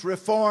finance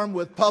reform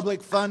with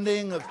public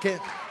funding of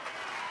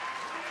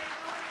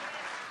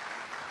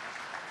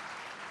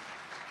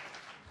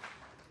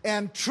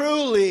and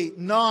truly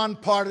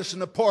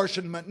nonpartisan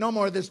apportionment. No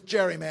more of this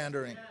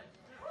gerrymandering.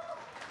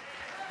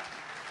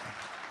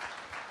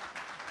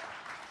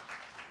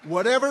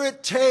 Whatever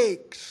it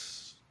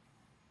takes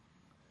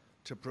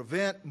to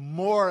prevent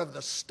more of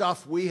the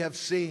stuff we have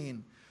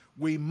seen,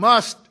 we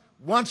must,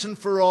 once and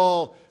for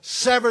all,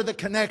 sever the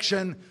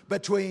connection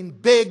between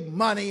big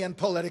money and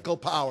political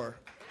power.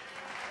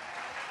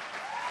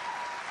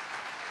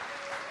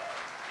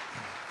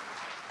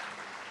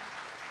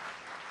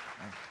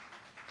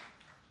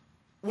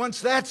 Once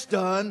that's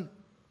done,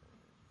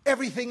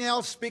 everything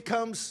else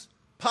becomes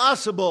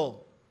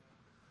possible.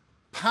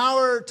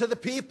 Power to the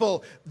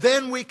people.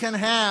 Then we can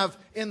have,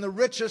 in the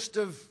richest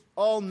of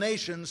all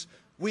nations,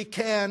 we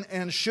can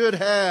and should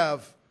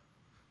have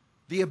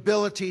the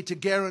ability to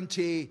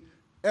guarantee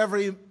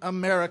every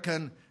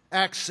American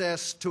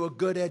access to a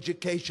good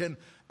education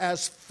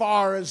as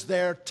far as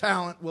their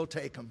talent will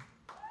take them.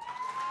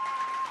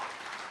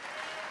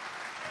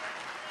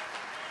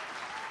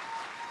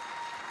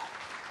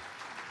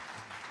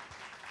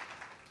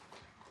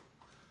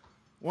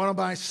 One of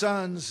my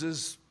sons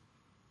has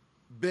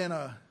been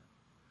a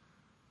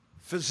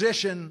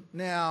physician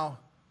now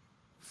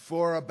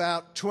for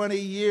about 20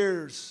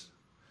 years,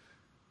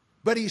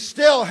 but he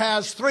still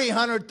has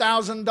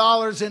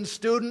 $300,000 in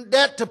student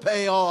debt to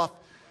pay off.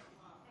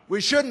 We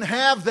shouldn't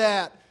have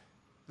that.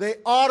 They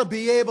ought to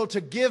be able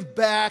to give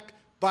back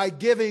by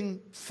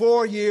giving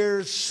 4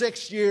 years,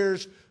 6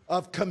 years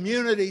of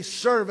community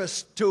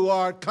service to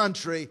our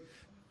country,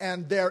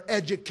 and their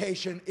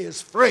education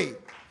is free.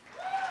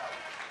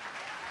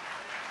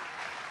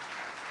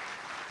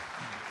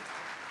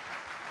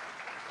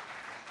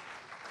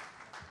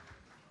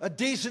 A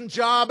decent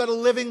job at a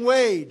living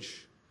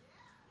wage.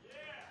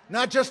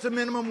 Not just a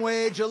minimum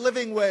wage, a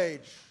living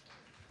wage.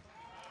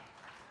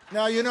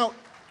 Now, you know,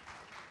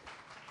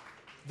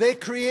 they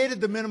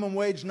created the minimum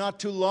wage not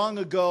too long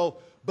ago,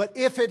 but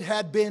if it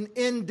had been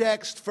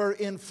indexed for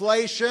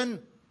inflation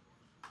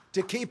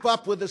to keep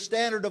up with the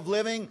standard of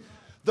living,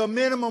 the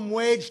minimum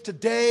wage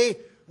today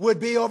would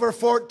be over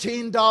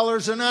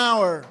 $14 an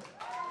hour.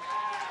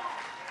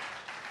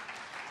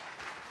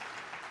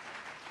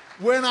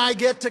 When I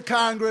get to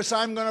Congress,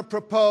 I'm going to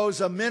propose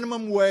a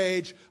minimum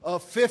wage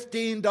of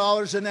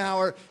 $15 an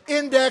hour,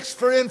 indexed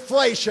for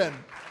inflation.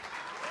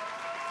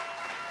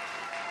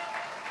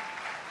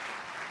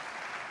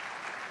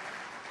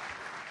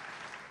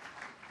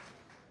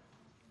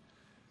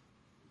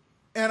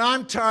 And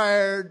I'm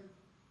tired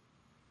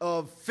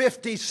of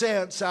 50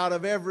 cents out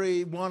of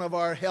every one of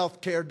our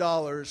health care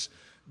dollars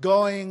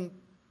going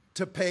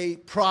to pay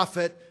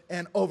profit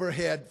and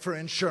overhead for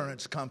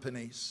insurance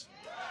companies.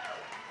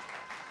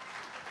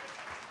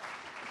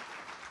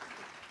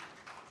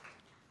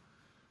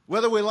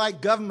 Whether we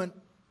like government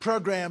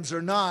programs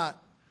or not,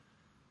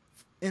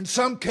 in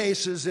some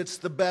cases it's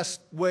the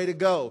best way to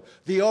go.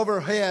 The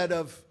overhead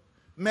of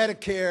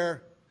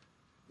Medicare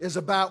is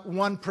about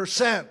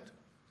 1%.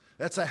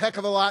 That's a heck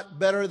of a lot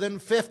better than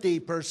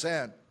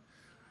 50%.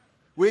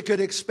 We could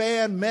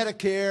expand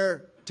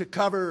Medicare to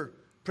cover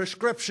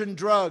prescription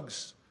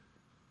drugs,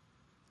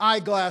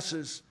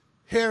 eyeglasses,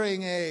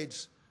 hearing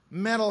aids,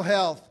 mental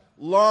health,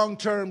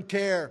 long-term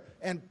care,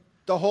 and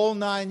the whole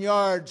 9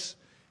 yards,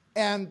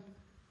 and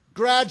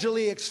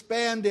gradually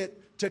expand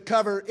it to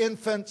cover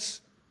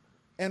infants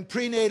and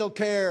prenatal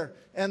care,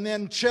 and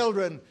then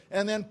children,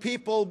 and then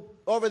people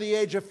over the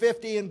age of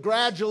 50, and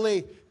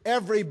gradually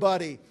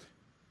everybody.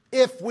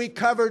 If we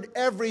covered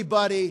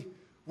everybody,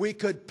 we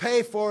could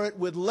pay for it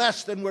with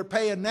less than we're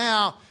paying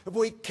now if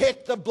we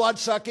kicked the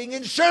blood-sucking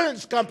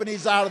insurance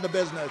companies out of the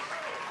business.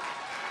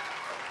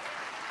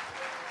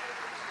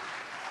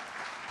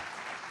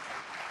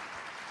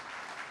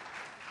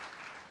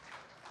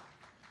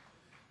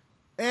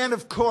 And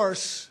of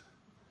course,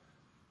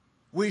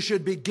 we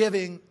should be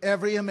giving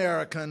every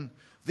American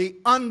the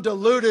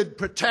undiluted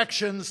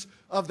protections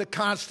of the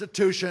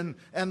Constitution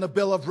and the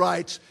Bill of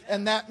Rights,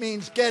 and that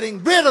means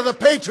getting rid of the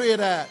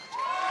Patriot Act.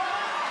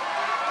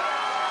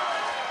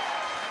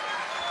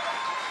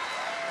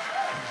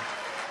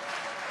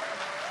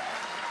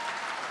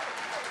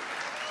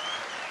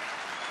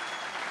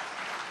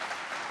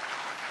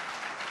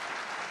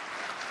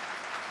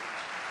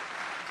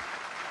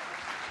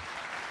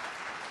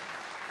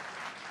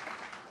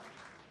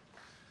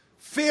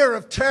 Fear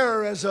of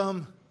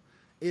terrorism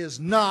is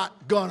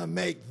not going to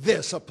make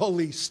this a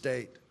police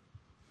state.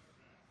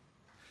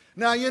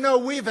 Now, you know,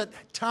 we've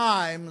at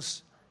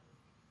times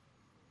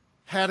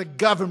had a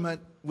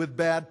government with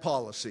bad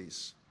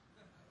policies.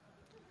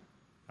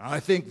 I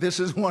think this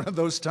is one of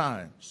those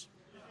times.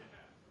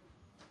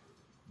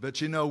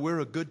 But you know, we're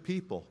a good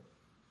people.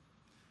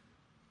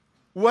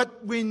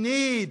 What we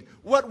need,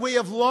 what we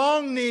have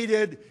long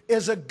needed,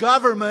 is a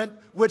government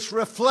which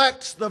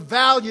reflects the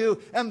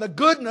value and the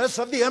goodness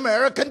of the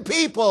American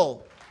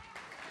people.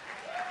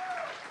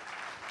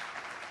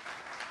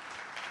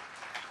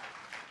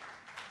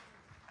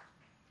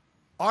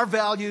 Our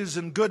values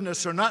and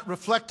goodness are not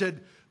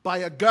reflected by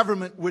a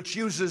government which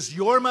uses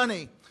your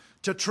money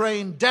to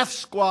train death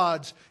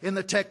squads in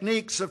the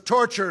techniques of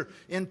torture,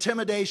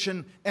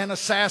 intimidation, and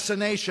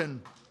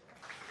assassination.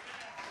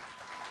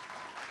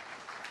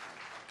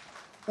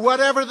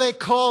 Whatever they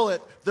call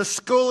it, the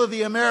School of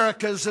the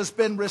Americas has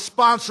been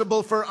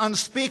responsible for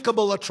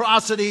unspeakable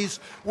atrocities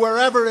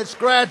wherever its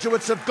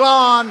graduates have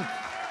gone,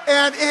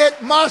 and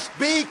it must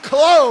be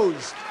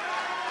closed.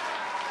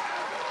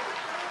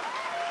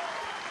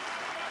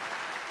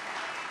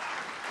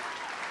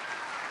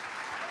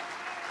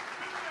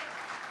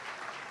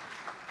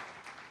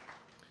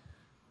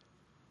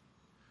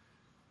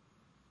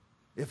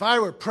 If I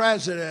were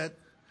president,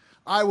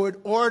 I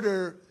would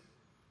order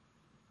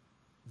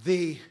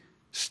the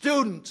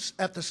students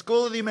at the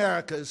School of the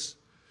Americas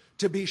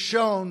to be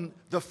shown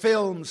the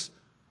films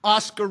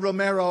Oscar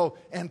Romero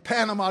and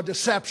Panama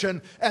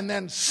Deception and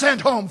then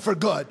sent home for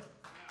good.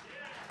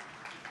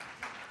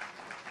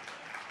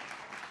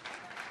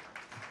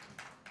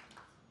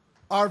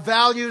 Our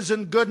values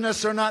and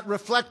goodness are not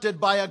reflected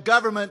by a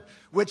government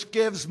which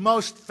gives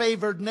most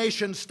favored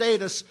nation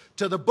status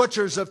to the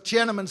butchers of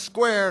Tiananmen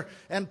Square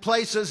and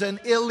places an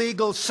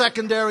illegal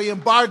secondary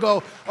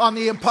embargo on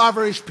the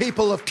impoverished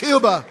people of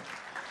Cuba.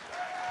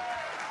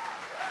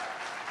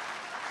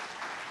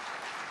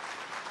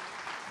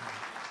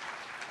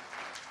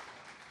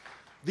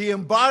 The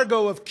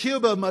embargo of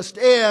Cuba must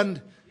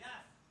end,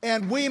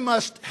 and we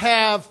must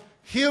have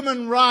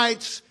human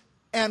rights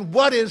and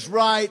what is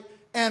right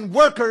and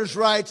workers'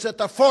 rights at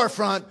the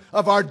forefront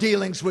of our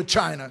dealings with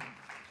China.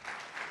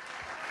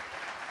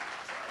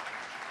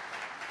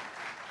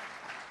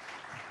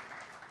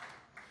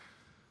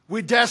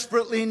 We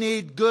desperately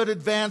need good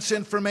advance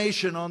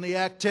information on the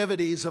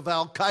activities of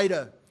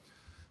Al-Qaeda,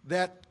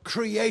 that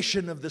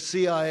creation of the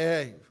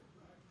CIA,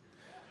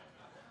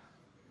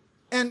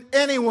 and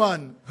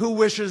anyone who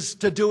wishes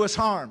to do us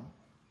harm.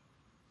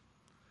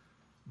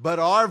 But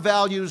our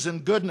values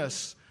and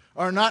goodness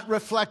are not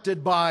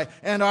reflected by,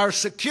 and our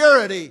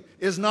security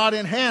is not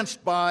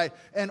enhanced by,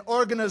 an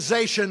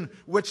organization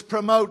which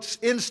promotes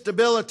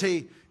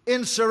instability,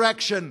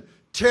 insurrection,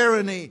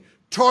 tyranny,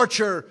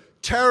 torture,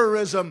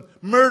 terrorism,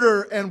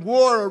 murder, and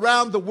war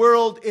around the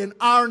world in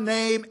our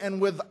name and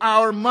with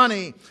our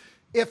money.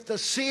 If the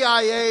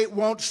CIA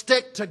won't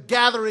stick to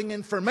gathering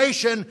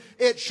information,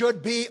 it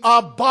should be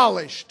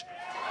abolished.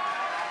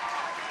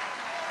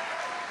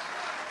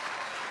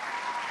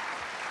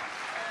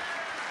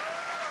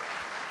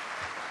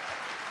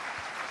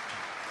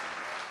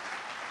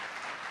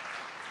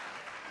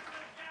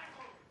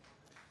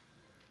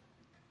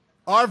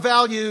 Our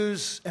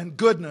values and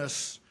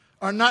goodness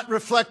are not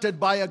reflected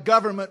by a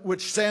government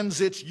which sends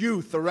its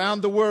youth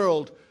around the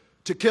world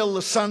to kill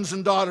the sons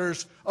and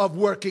daughters of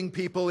working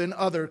people in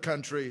other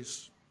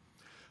countries.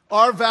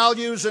 Our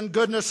values and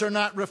goodness are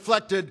not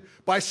reflected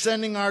by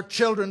sending our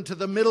children to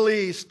the Middle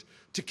East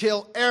to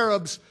kill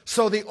Arabs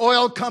so the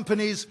oil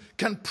companies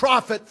can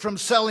profit from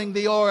selling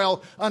the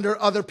oil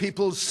under other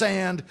people's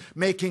sand,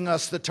 making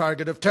us the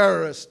target of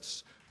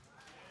terrorists.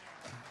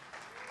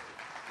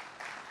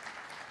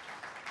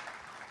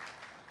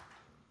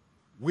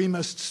 We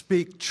must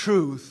speak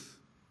truth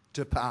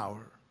to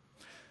power.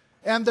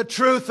 And the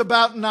truth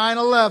about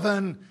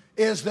 9/11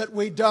 is that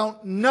we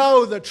don't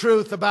know the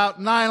truth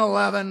about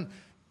 9/11,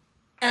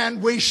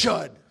 and we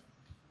should.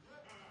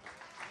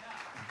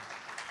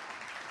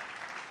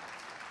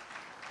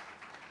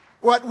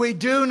 What we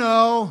do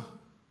know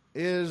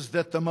is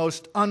that the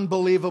most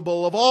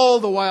unbelievable of all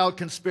the wild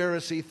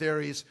conspiracy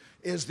theories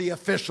is the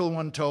official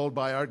one told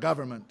by our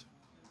government.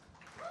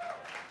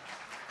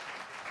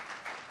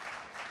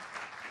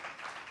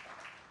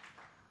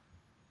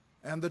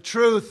 And the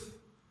truth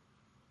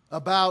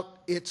about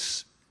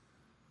its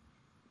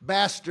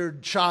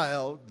bastard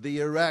child,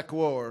 the Iraq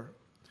War,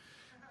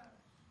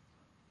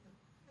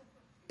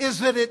 is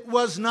that it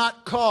was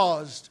not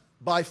caused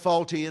by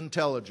faulty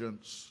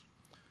intelligence.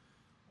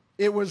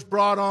 It was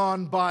brought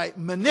on by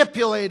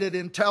manipulated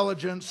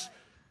intelligence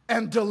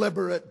and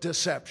deliberate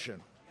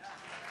deception.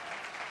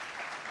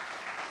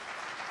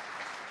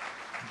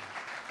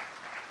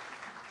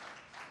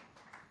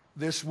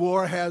 This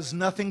war has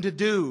nothing to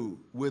do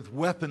with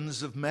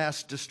weapons of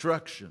mass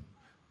destruction,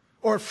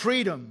 or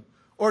freedom,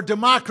 or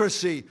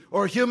democracy,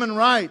 or human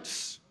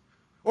rights,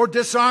 or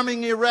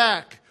disarming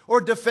Iraq,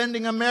 or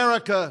defending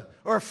America,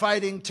 or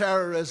fighting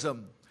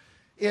terrorism.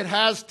 It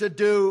has to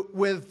do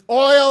with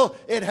oil,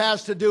 it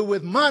has to do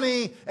with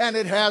money, and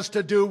it has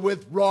to do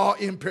with raw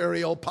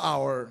imperial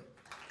power.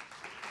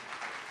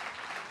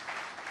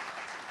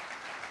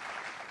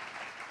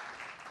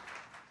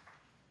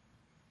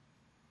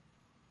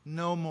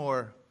 No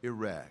more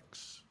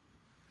Iraqs.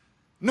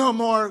 No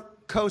more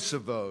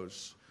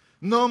Kosovos.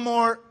 No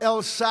more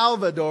El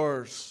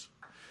Salvadors.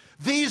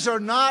 These are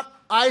not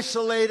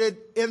isolated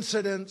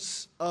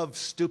incidents of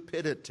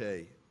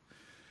stupidity.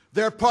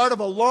 They're part of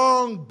a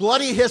long,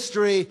 bloody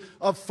history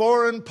of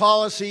foreign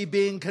policy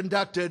being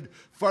conducted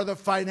for the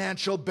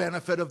financial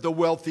benefit of the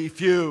wealthy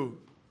few.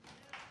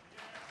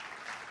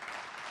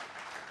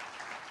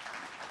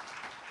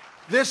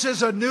 This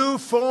is a new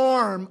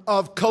form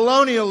of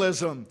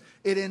colonialism.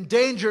 It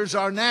endangers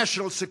our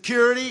national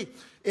security,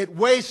 it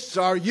wastes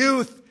our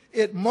youth,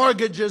 it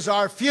mortgages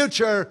our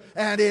future,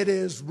 and it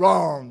is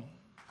wrong.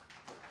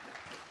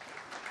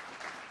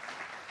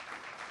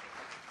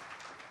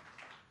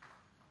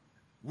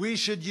 We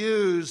should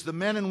use the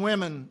men and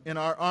women in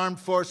our armed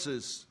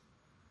forces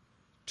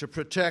to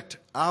protect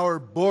our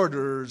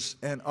borders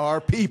and our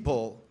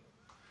people,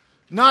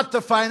 not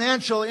the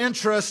financial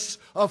interests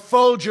of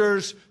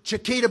Folgers,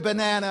 Chiquita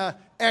Banana,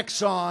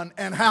 Exxon,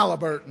 and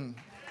Halliburton.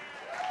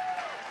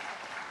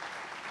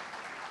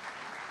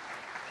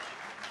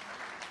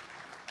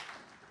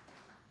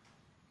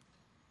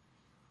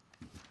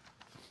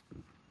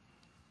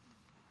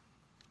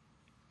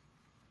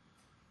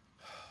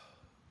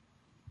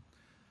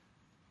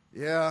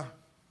 Yeah,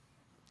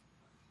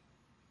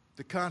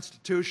 the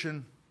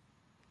Constitution,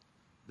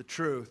 the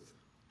truth,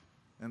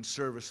 and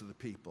service of the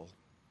people.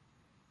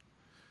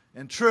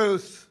 And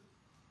truth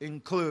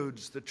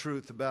includes the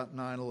truth about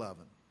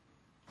 9/11.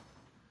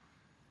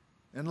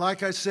 And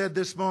like I said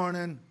this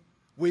morning,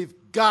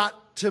 we've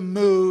got to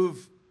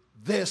move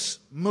this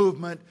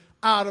movement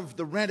out of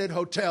the rented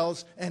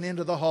hotels and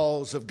into the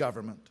halls of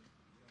government.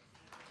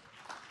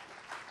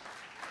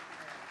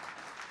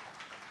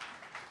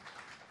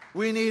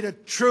 We need a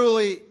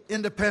truly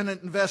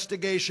independent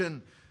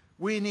investigation.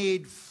 We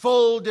need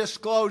full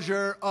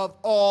disclosure of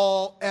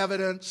all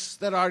evidence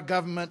that our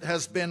government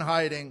has been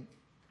hiding.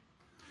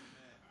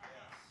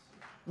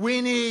 We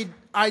need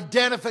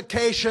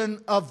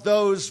identification of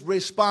those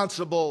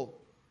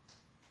responsible.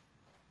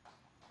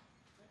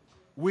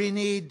 We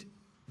need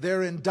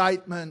their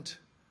indictment,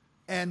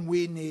 and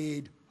we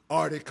need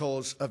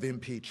articles of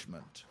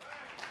impeachment.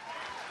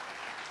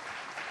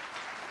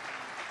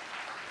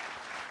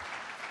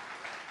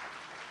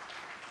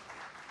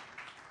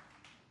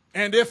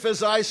 And if,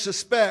 as I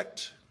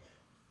suspect,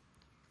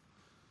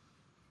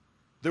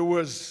 there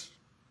was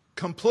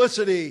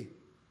complicity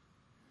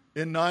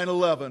in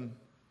 9/11,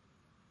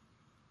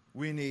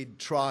 we need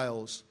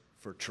trials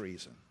for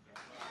treason.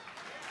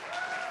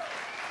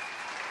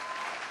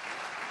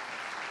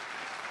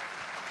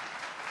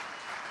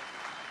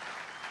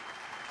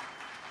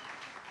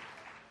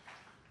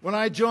 When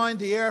I joined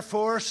the Air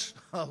Force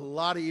a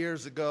lot of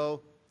years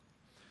ago,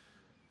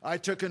 I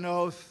took an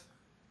oath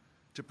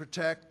to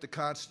protect the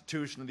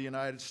Constitution of the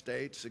United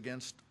States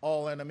against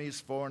all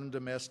enemies, foreign and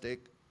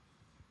domestic,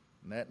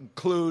 and that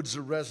includes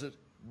a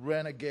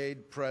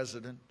renegade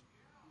president.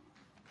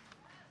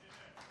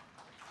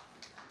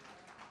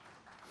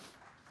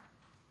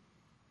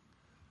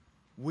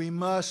 We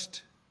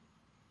must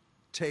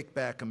take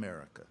back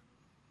America.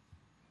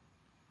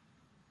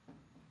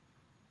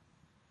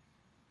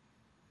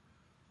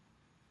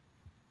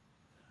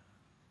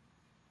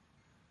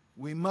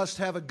 We must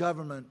have a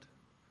government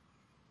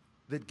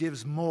that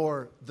gives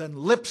more than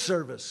lip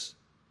service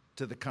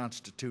to the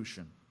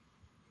Constitution.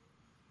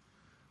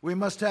 We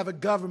must have a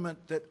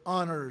government that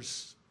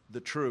honors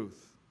the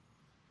truth,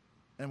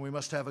 and we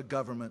must have a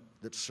government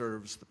that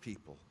serves the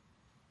people.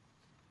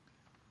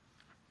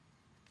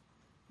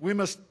 We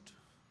must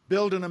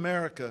build an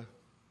America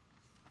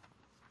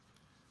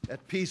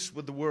at peace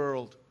with the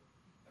world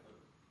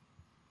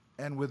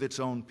and with its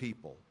own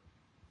people.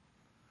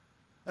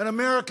 An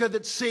America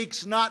that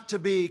seeks not to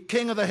be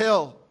king of the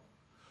hill,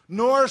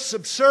 nor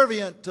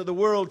subservient to the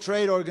World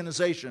Trade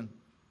Organization,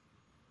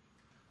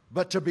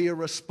 but to be a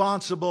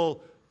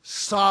responsible,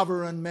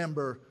 sovereign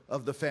member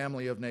of the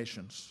family of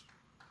nations.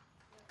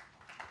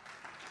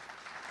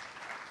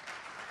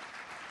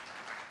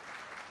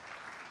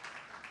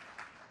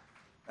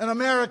 An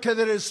America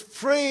that is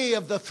free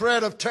of the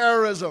threat of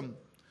terrorism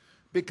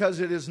because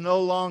it is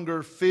no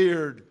longer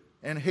feared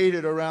and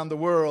hated around the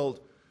world,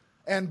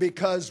 and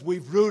because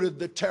we've rooted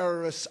the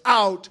terrorists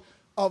out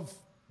of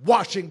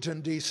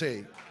Washington,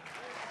 D.C.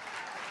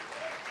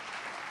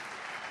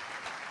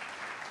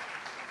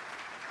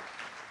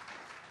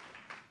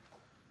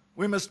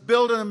 We must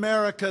build an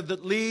America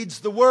that leads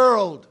the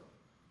world,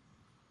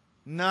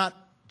 not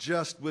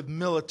just with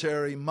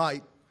military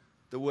might,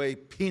 the way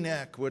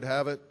PNAC would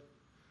have it,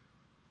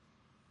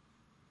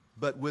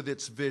 but with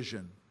its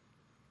vision,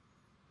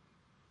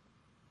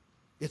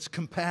 its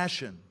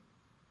compassion,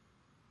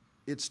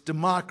 its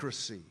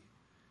democracy,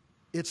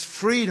 its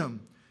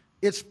freedom,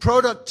 its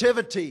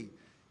productivity,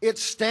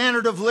 its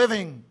standard of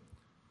living,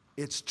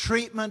 its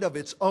treatment of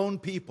its own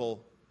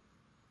people,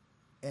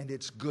 and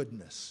its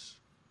goodness.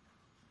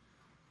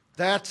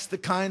 That's the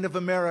kind of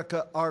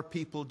America our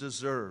people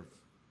deserve.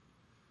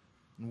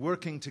 And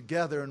working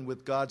together and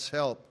with God's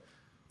help,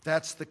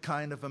 that's the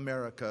kind of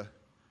America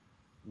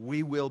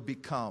we will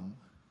become.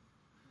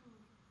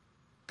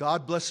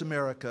 God bless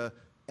America,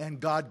 and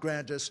God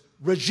grant us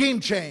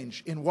regime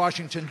change in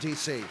Washington,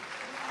 D.C.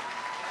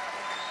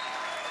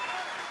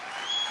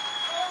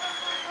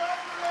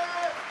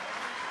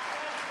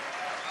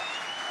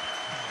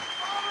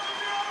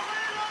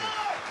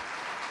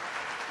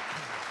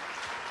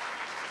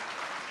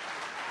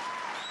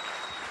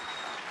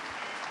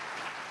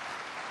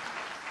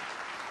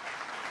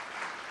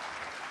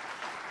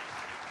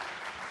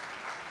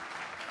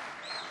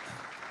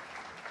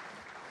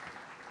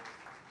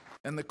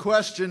 And the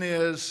question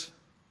is,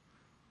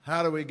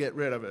 how do we get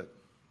rid of it?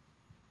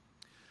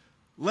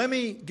 Let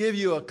me give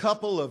you a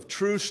couple of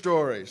true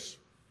stories.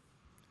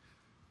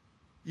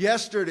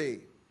 Yesterday,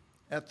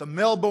 at the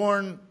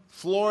Melbourne,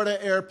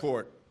 Florida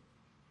airport,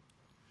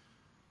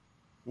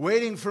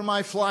 waiting for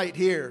my flight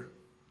here,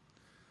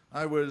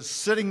 I was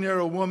sitting near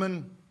a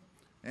woman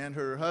and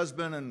her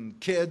husband and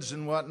kids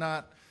and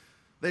whatnot.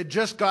 They'd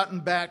just gotten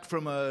back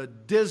from a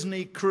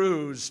Disney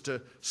cruise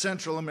to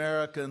Central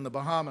America and the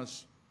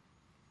Bahamas.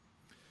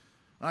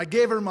 I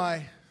gave her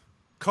my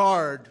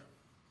card,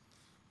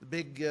 the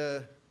big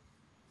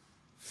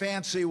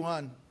fancy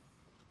one,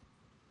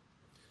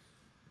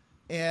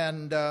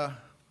 and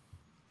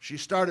she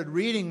started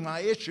reading my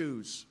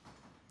issues.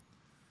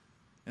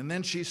 And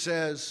then she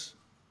says,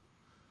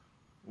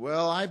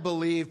 well, I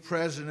believe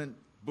President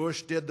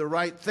Bush did the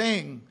right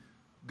thing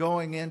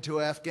going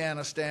into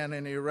Afghanistan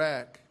and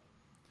Iraq.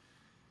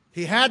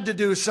 He had to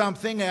do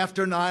something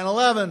after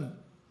 9/11.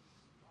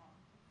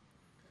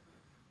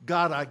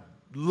 God, I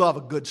love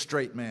a good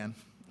straight man.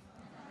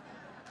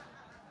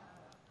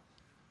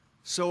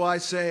 So I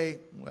say,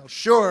 well,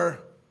 sure,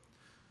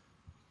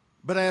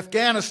 but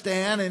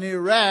Afghanistan and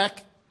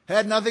Iraq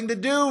had nothing to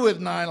do with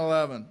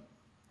 9/11.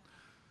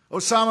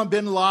 Osama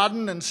bin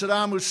Laden and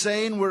Saddam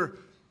Hussein were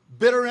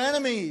bitter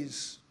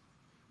enemies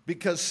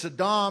because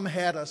Saddam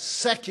had a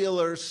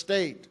secular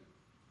state,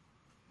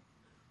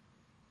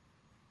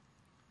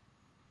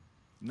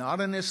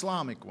 not an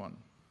Islamic one.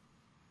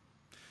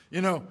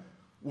 You know,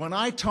 when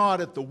I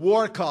taught at the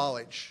War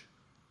College,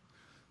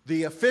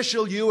 the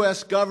official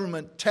U.S.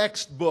 government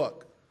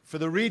textbook for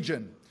the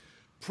region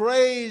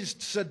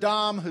praised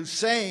Saddam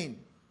Hussein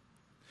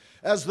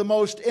as the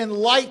most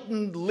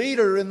enlightened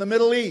leader in the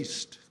Middle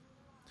East.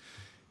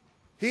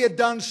 He had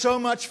done so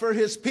much for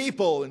his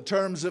people in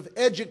terms of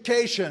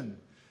education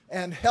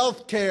and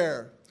health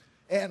care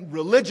and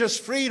religious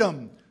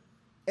freedom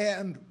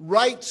and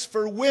rights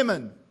for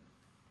women.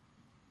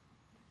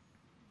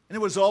 And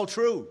it was all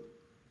true.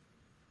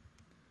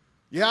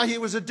 Yeah, he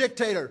was a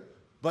dictator,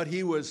 but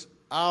he was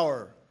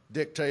our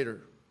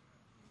dictator.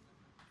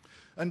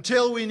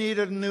 Until we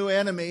needed a new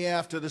enemy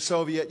after the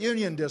Soviet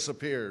Union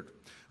disappeared,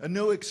 a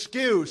new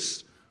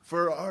excuse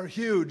for our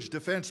huge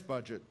defense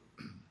budget.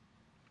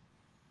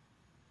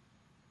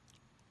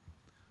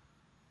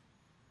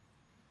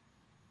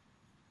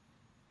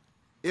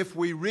 If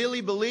we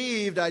really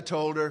believed, I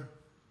told her,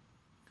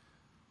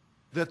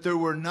 that there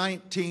were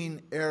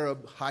 19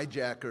 Arab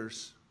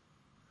hijackers,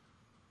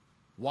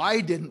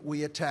 why didn't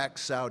we attack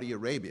Saudi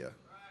Arabia?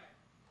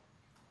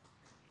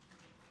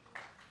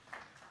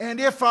 And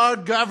if our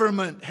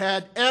government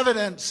had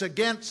evidence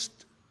against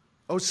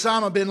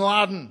Osama bin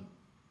Laden,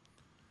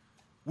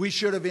 we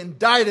should have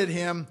indicted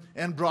him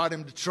and brought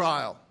him to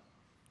trial.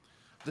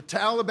 The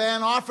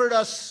Taliban offered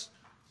us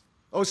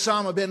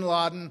Osama bin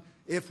Laden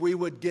if we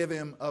would give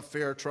him a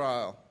fair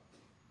trial.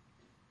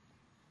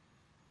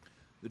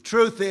 The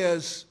truth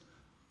is,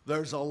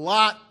 there's a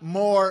lot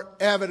more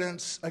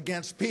evidence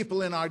against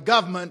people in our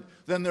government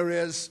than there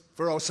is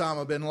for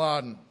Osama bin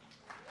Laden.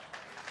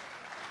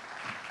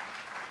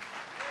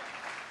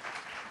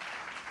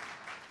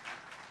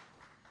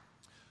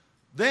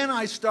 Then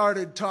I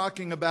started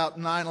talking about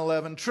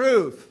 9/11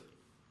 truth.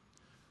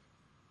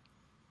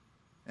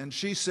 And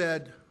she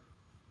said,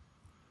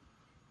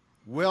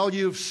 well,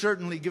 you've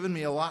certainly given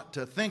me a lot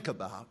to think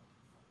about.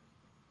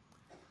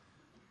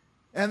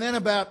 And then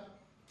about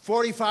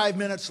 45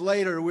 minutes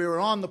later, we were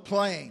on the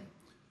plane,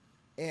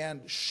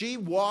 and she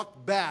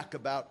walked back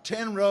about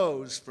 10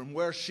 rows from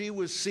where she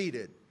was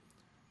seated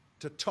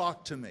to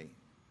talk to me.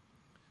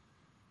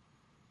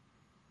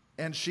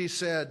 And she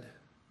said,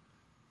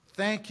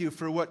 thank you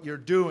for what you're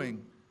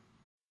doing.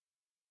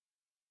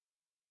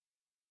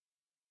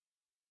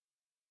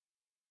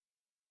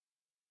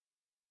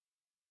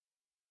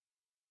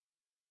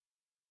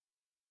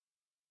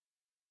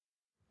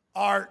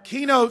 Our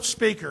keynote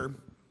speaker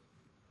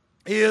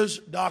is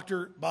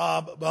Dr.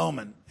 Bob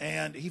Bowman,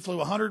 and he flew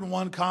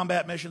 101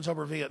 combat missions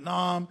over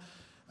Vietnam.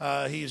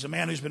 He's a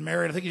man who's been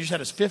married. I think he just had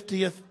his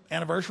 50th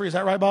anniversary. Is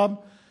that right,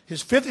 Bob?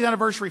 His 50th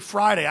anniversary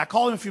Friday. I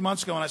called him a few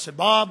months ago, and I said,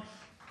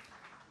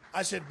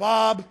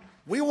 Bob,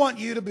 we want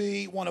you to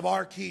be one of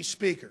our key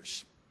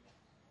speakers.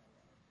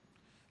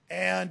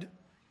 And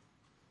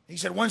he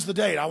said, when's the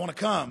date? I want to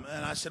come.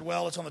 And I said,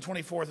 well, it's on the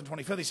 24th and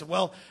 25th. He said,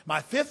 well,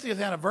 my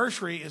 50th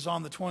anniversary is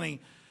on the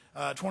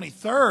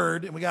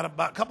 23rd, and we got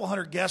about a couple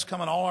hundred guests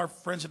coming, all our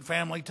friends and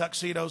family,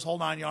 tuxedos, whole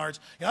 9 yards.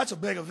 Yeah, that's a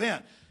big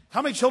event.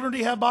 How many children do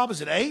you have, Bob?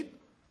 Is it 8?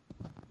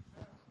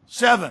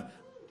 7.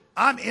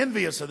 I'm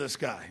envious of this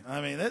guy. I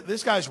mean,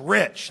 this guy's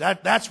rich.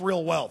 That's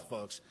real wealth,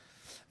 folks.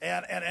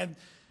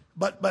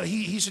 But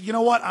he said, you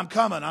know what? I'm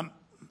coming.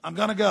 I'm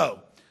going to go.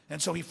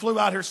 And so he flew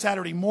out here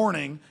Saturday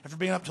morning after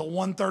being up till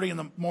 1:30 in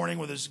the morning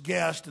with his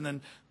guest and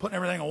then putting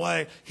everything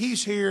away.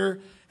 He's here,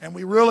 and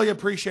we really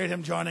appreciate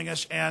him joining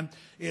us. And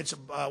it's,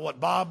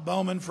 Bob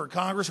Bowman for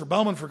Congress or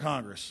Bowman for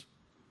Congress?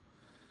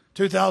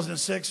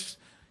 2006.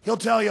 He'll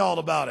tell you all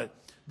about it.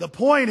 The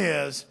point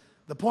is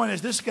The point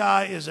is, this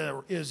guy is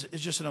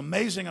just an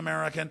amazing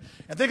American.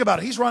 And think about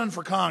it. He's running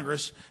for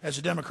Congress as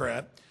a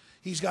Democrat.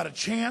 He's got a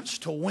chance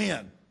to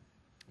win.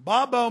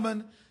 Bob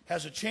Bowman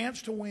has a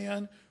chance to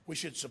win. We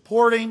should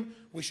support him.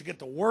 We should get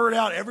the word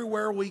out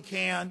everywhere we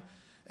can.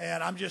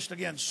 And I'm just,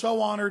 again,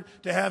 so honored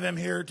to have him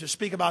here to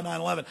speak about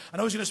 9/11. I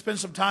know he's going to spend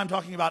some time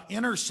talking about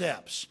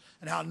intercepts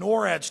and how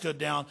NORAD stood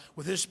down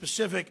with his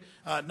specific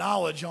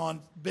knowledge on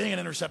being an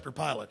interceptor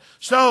pilot.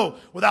 So,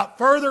 without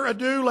further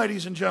ado,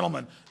 ladies and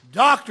gentlemen,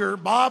 Dr.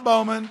 Bob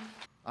Bowman.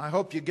 I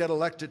hope you get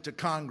elected to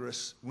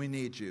Congress. We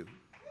need you.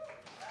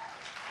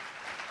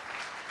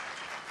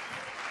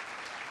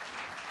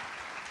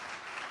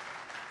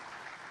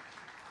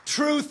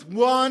 Truth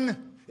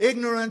 1,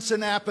 ignorance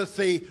and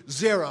apathy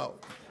 0.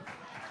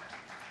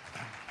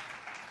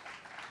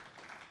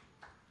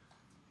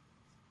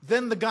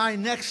 Then the guy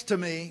next to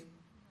me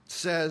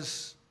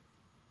says,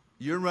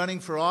 "You're running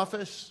for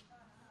office?"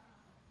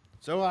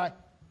 So I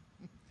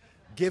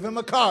give him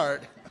a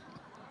card.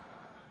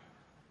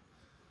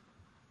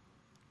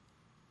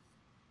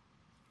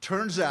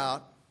 Turns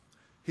out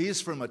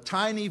he's from a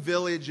tiny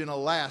village in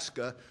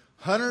Alaska,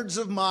 hundreds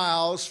of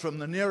miles from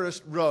the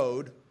nearest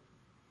road.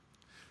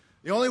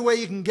 The only way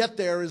you can get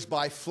there is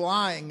by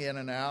flying in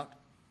and out.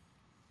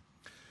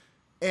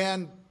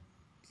 And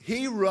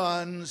he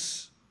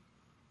runs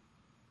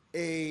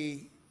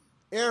a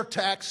air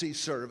taxi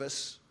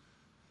service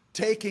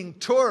taking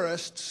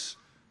tourists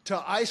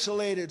to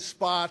isolated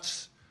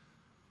spots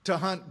to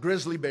hunt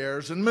grizzly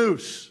bears and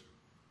moose.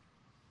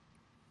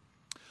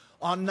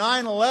 On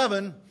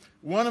 9/11,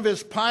 one of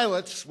his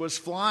pilots was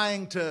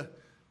flying to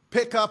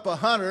pick up a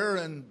hunter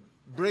and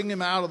bring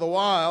him out of the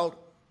wild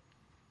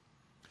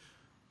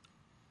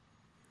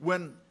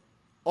when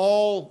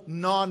all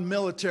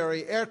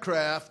non-military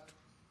aircraft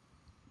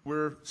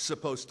were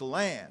supposed to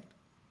land.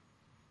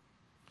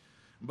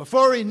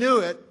 Before he knew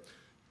it,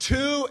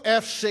 2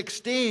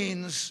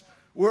 F-16s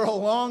were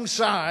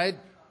alongside,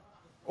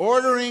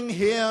 ordering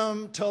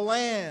him to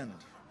land.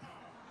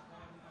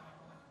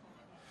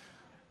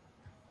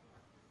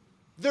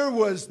 There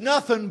was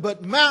nothing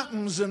but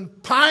mountains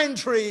and pine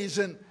trees,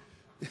 and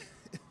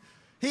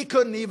he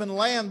couldn't even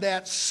land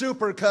that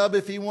Super Cub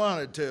if he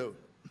wanted to.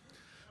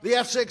 The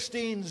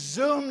F-16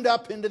 zoomed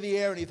up into the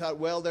air, and he thought,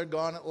 well, they're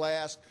gone at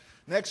last.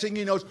 Next thing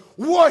he knows,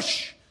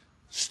 whoosh!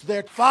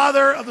 They're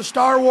Father of the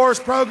Star Wars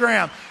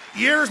program,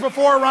 years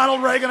before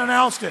Ronald Reagan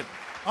announced it.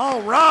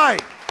 All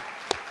right.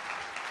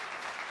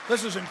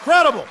 This is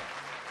incredible.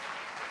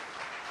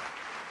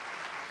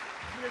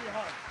 Give you a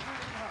hug.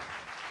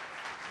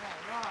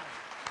 All right.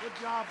 Good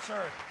job,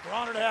 sir. We're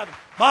honored to have you.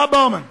 Bob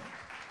Bowman.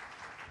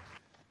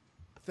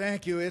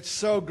 Thank you. It's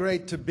so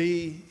great to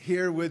be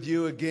here with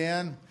you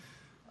again.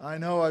 I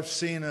know I've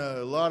seen a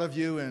lot of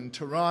you in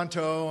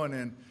Toronto and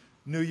in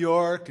New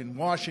York and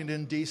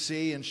Washington,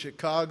 D.C. and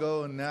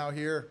Chicago and now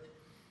here.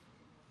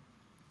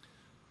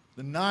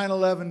 The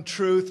 9/11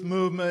 Truth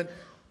movement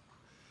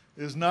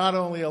is not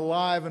only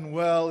alive and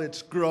well,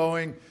 it's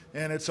growing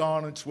and it's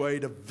on its way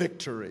to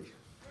victory.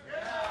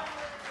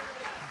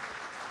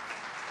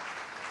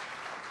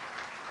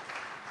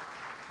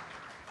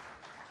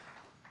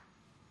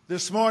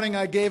 This morning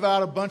I gave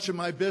out a bunch of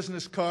my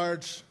business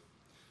cards.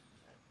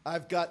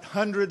 I've got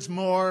hundreds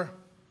more.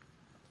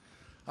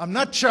 I'm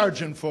not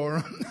charging for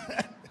them.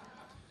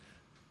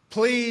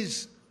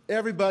 Please,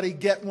 everybody,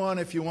 get one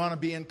if you want to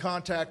be in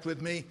contact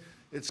with me.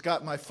 It's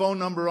got my phone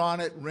number on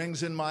it,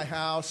 rings in my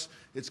house.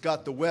 It's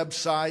got the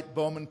website,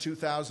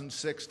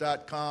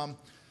 Bowman2006.com.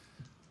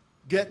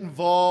 Get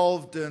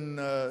involved in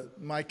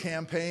my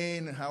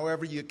campaign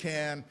however you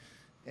can,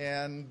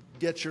 and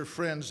get your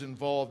friends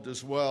involved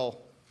as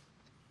well.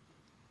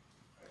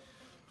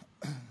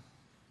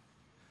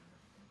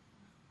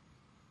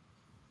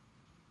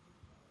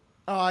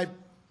 I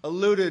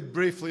alluded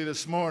briefly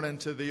this morning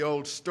to the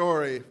old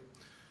story,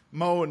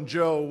 Mo and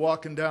Joe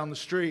walking down the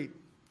street.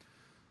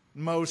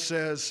 Mo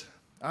says,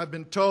 "I've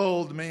been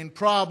told the main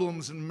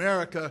problems in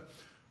America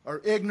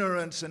are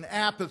ignorance and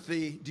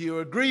apathy. Do you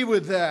agree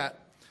with that?"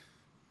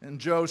 And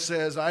Joe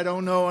says, "I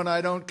don't know and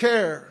I don't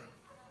care."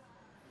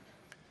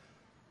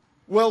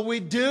 Well, we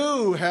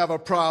do have a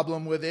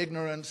problem with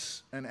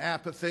ignorance and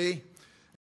apathy.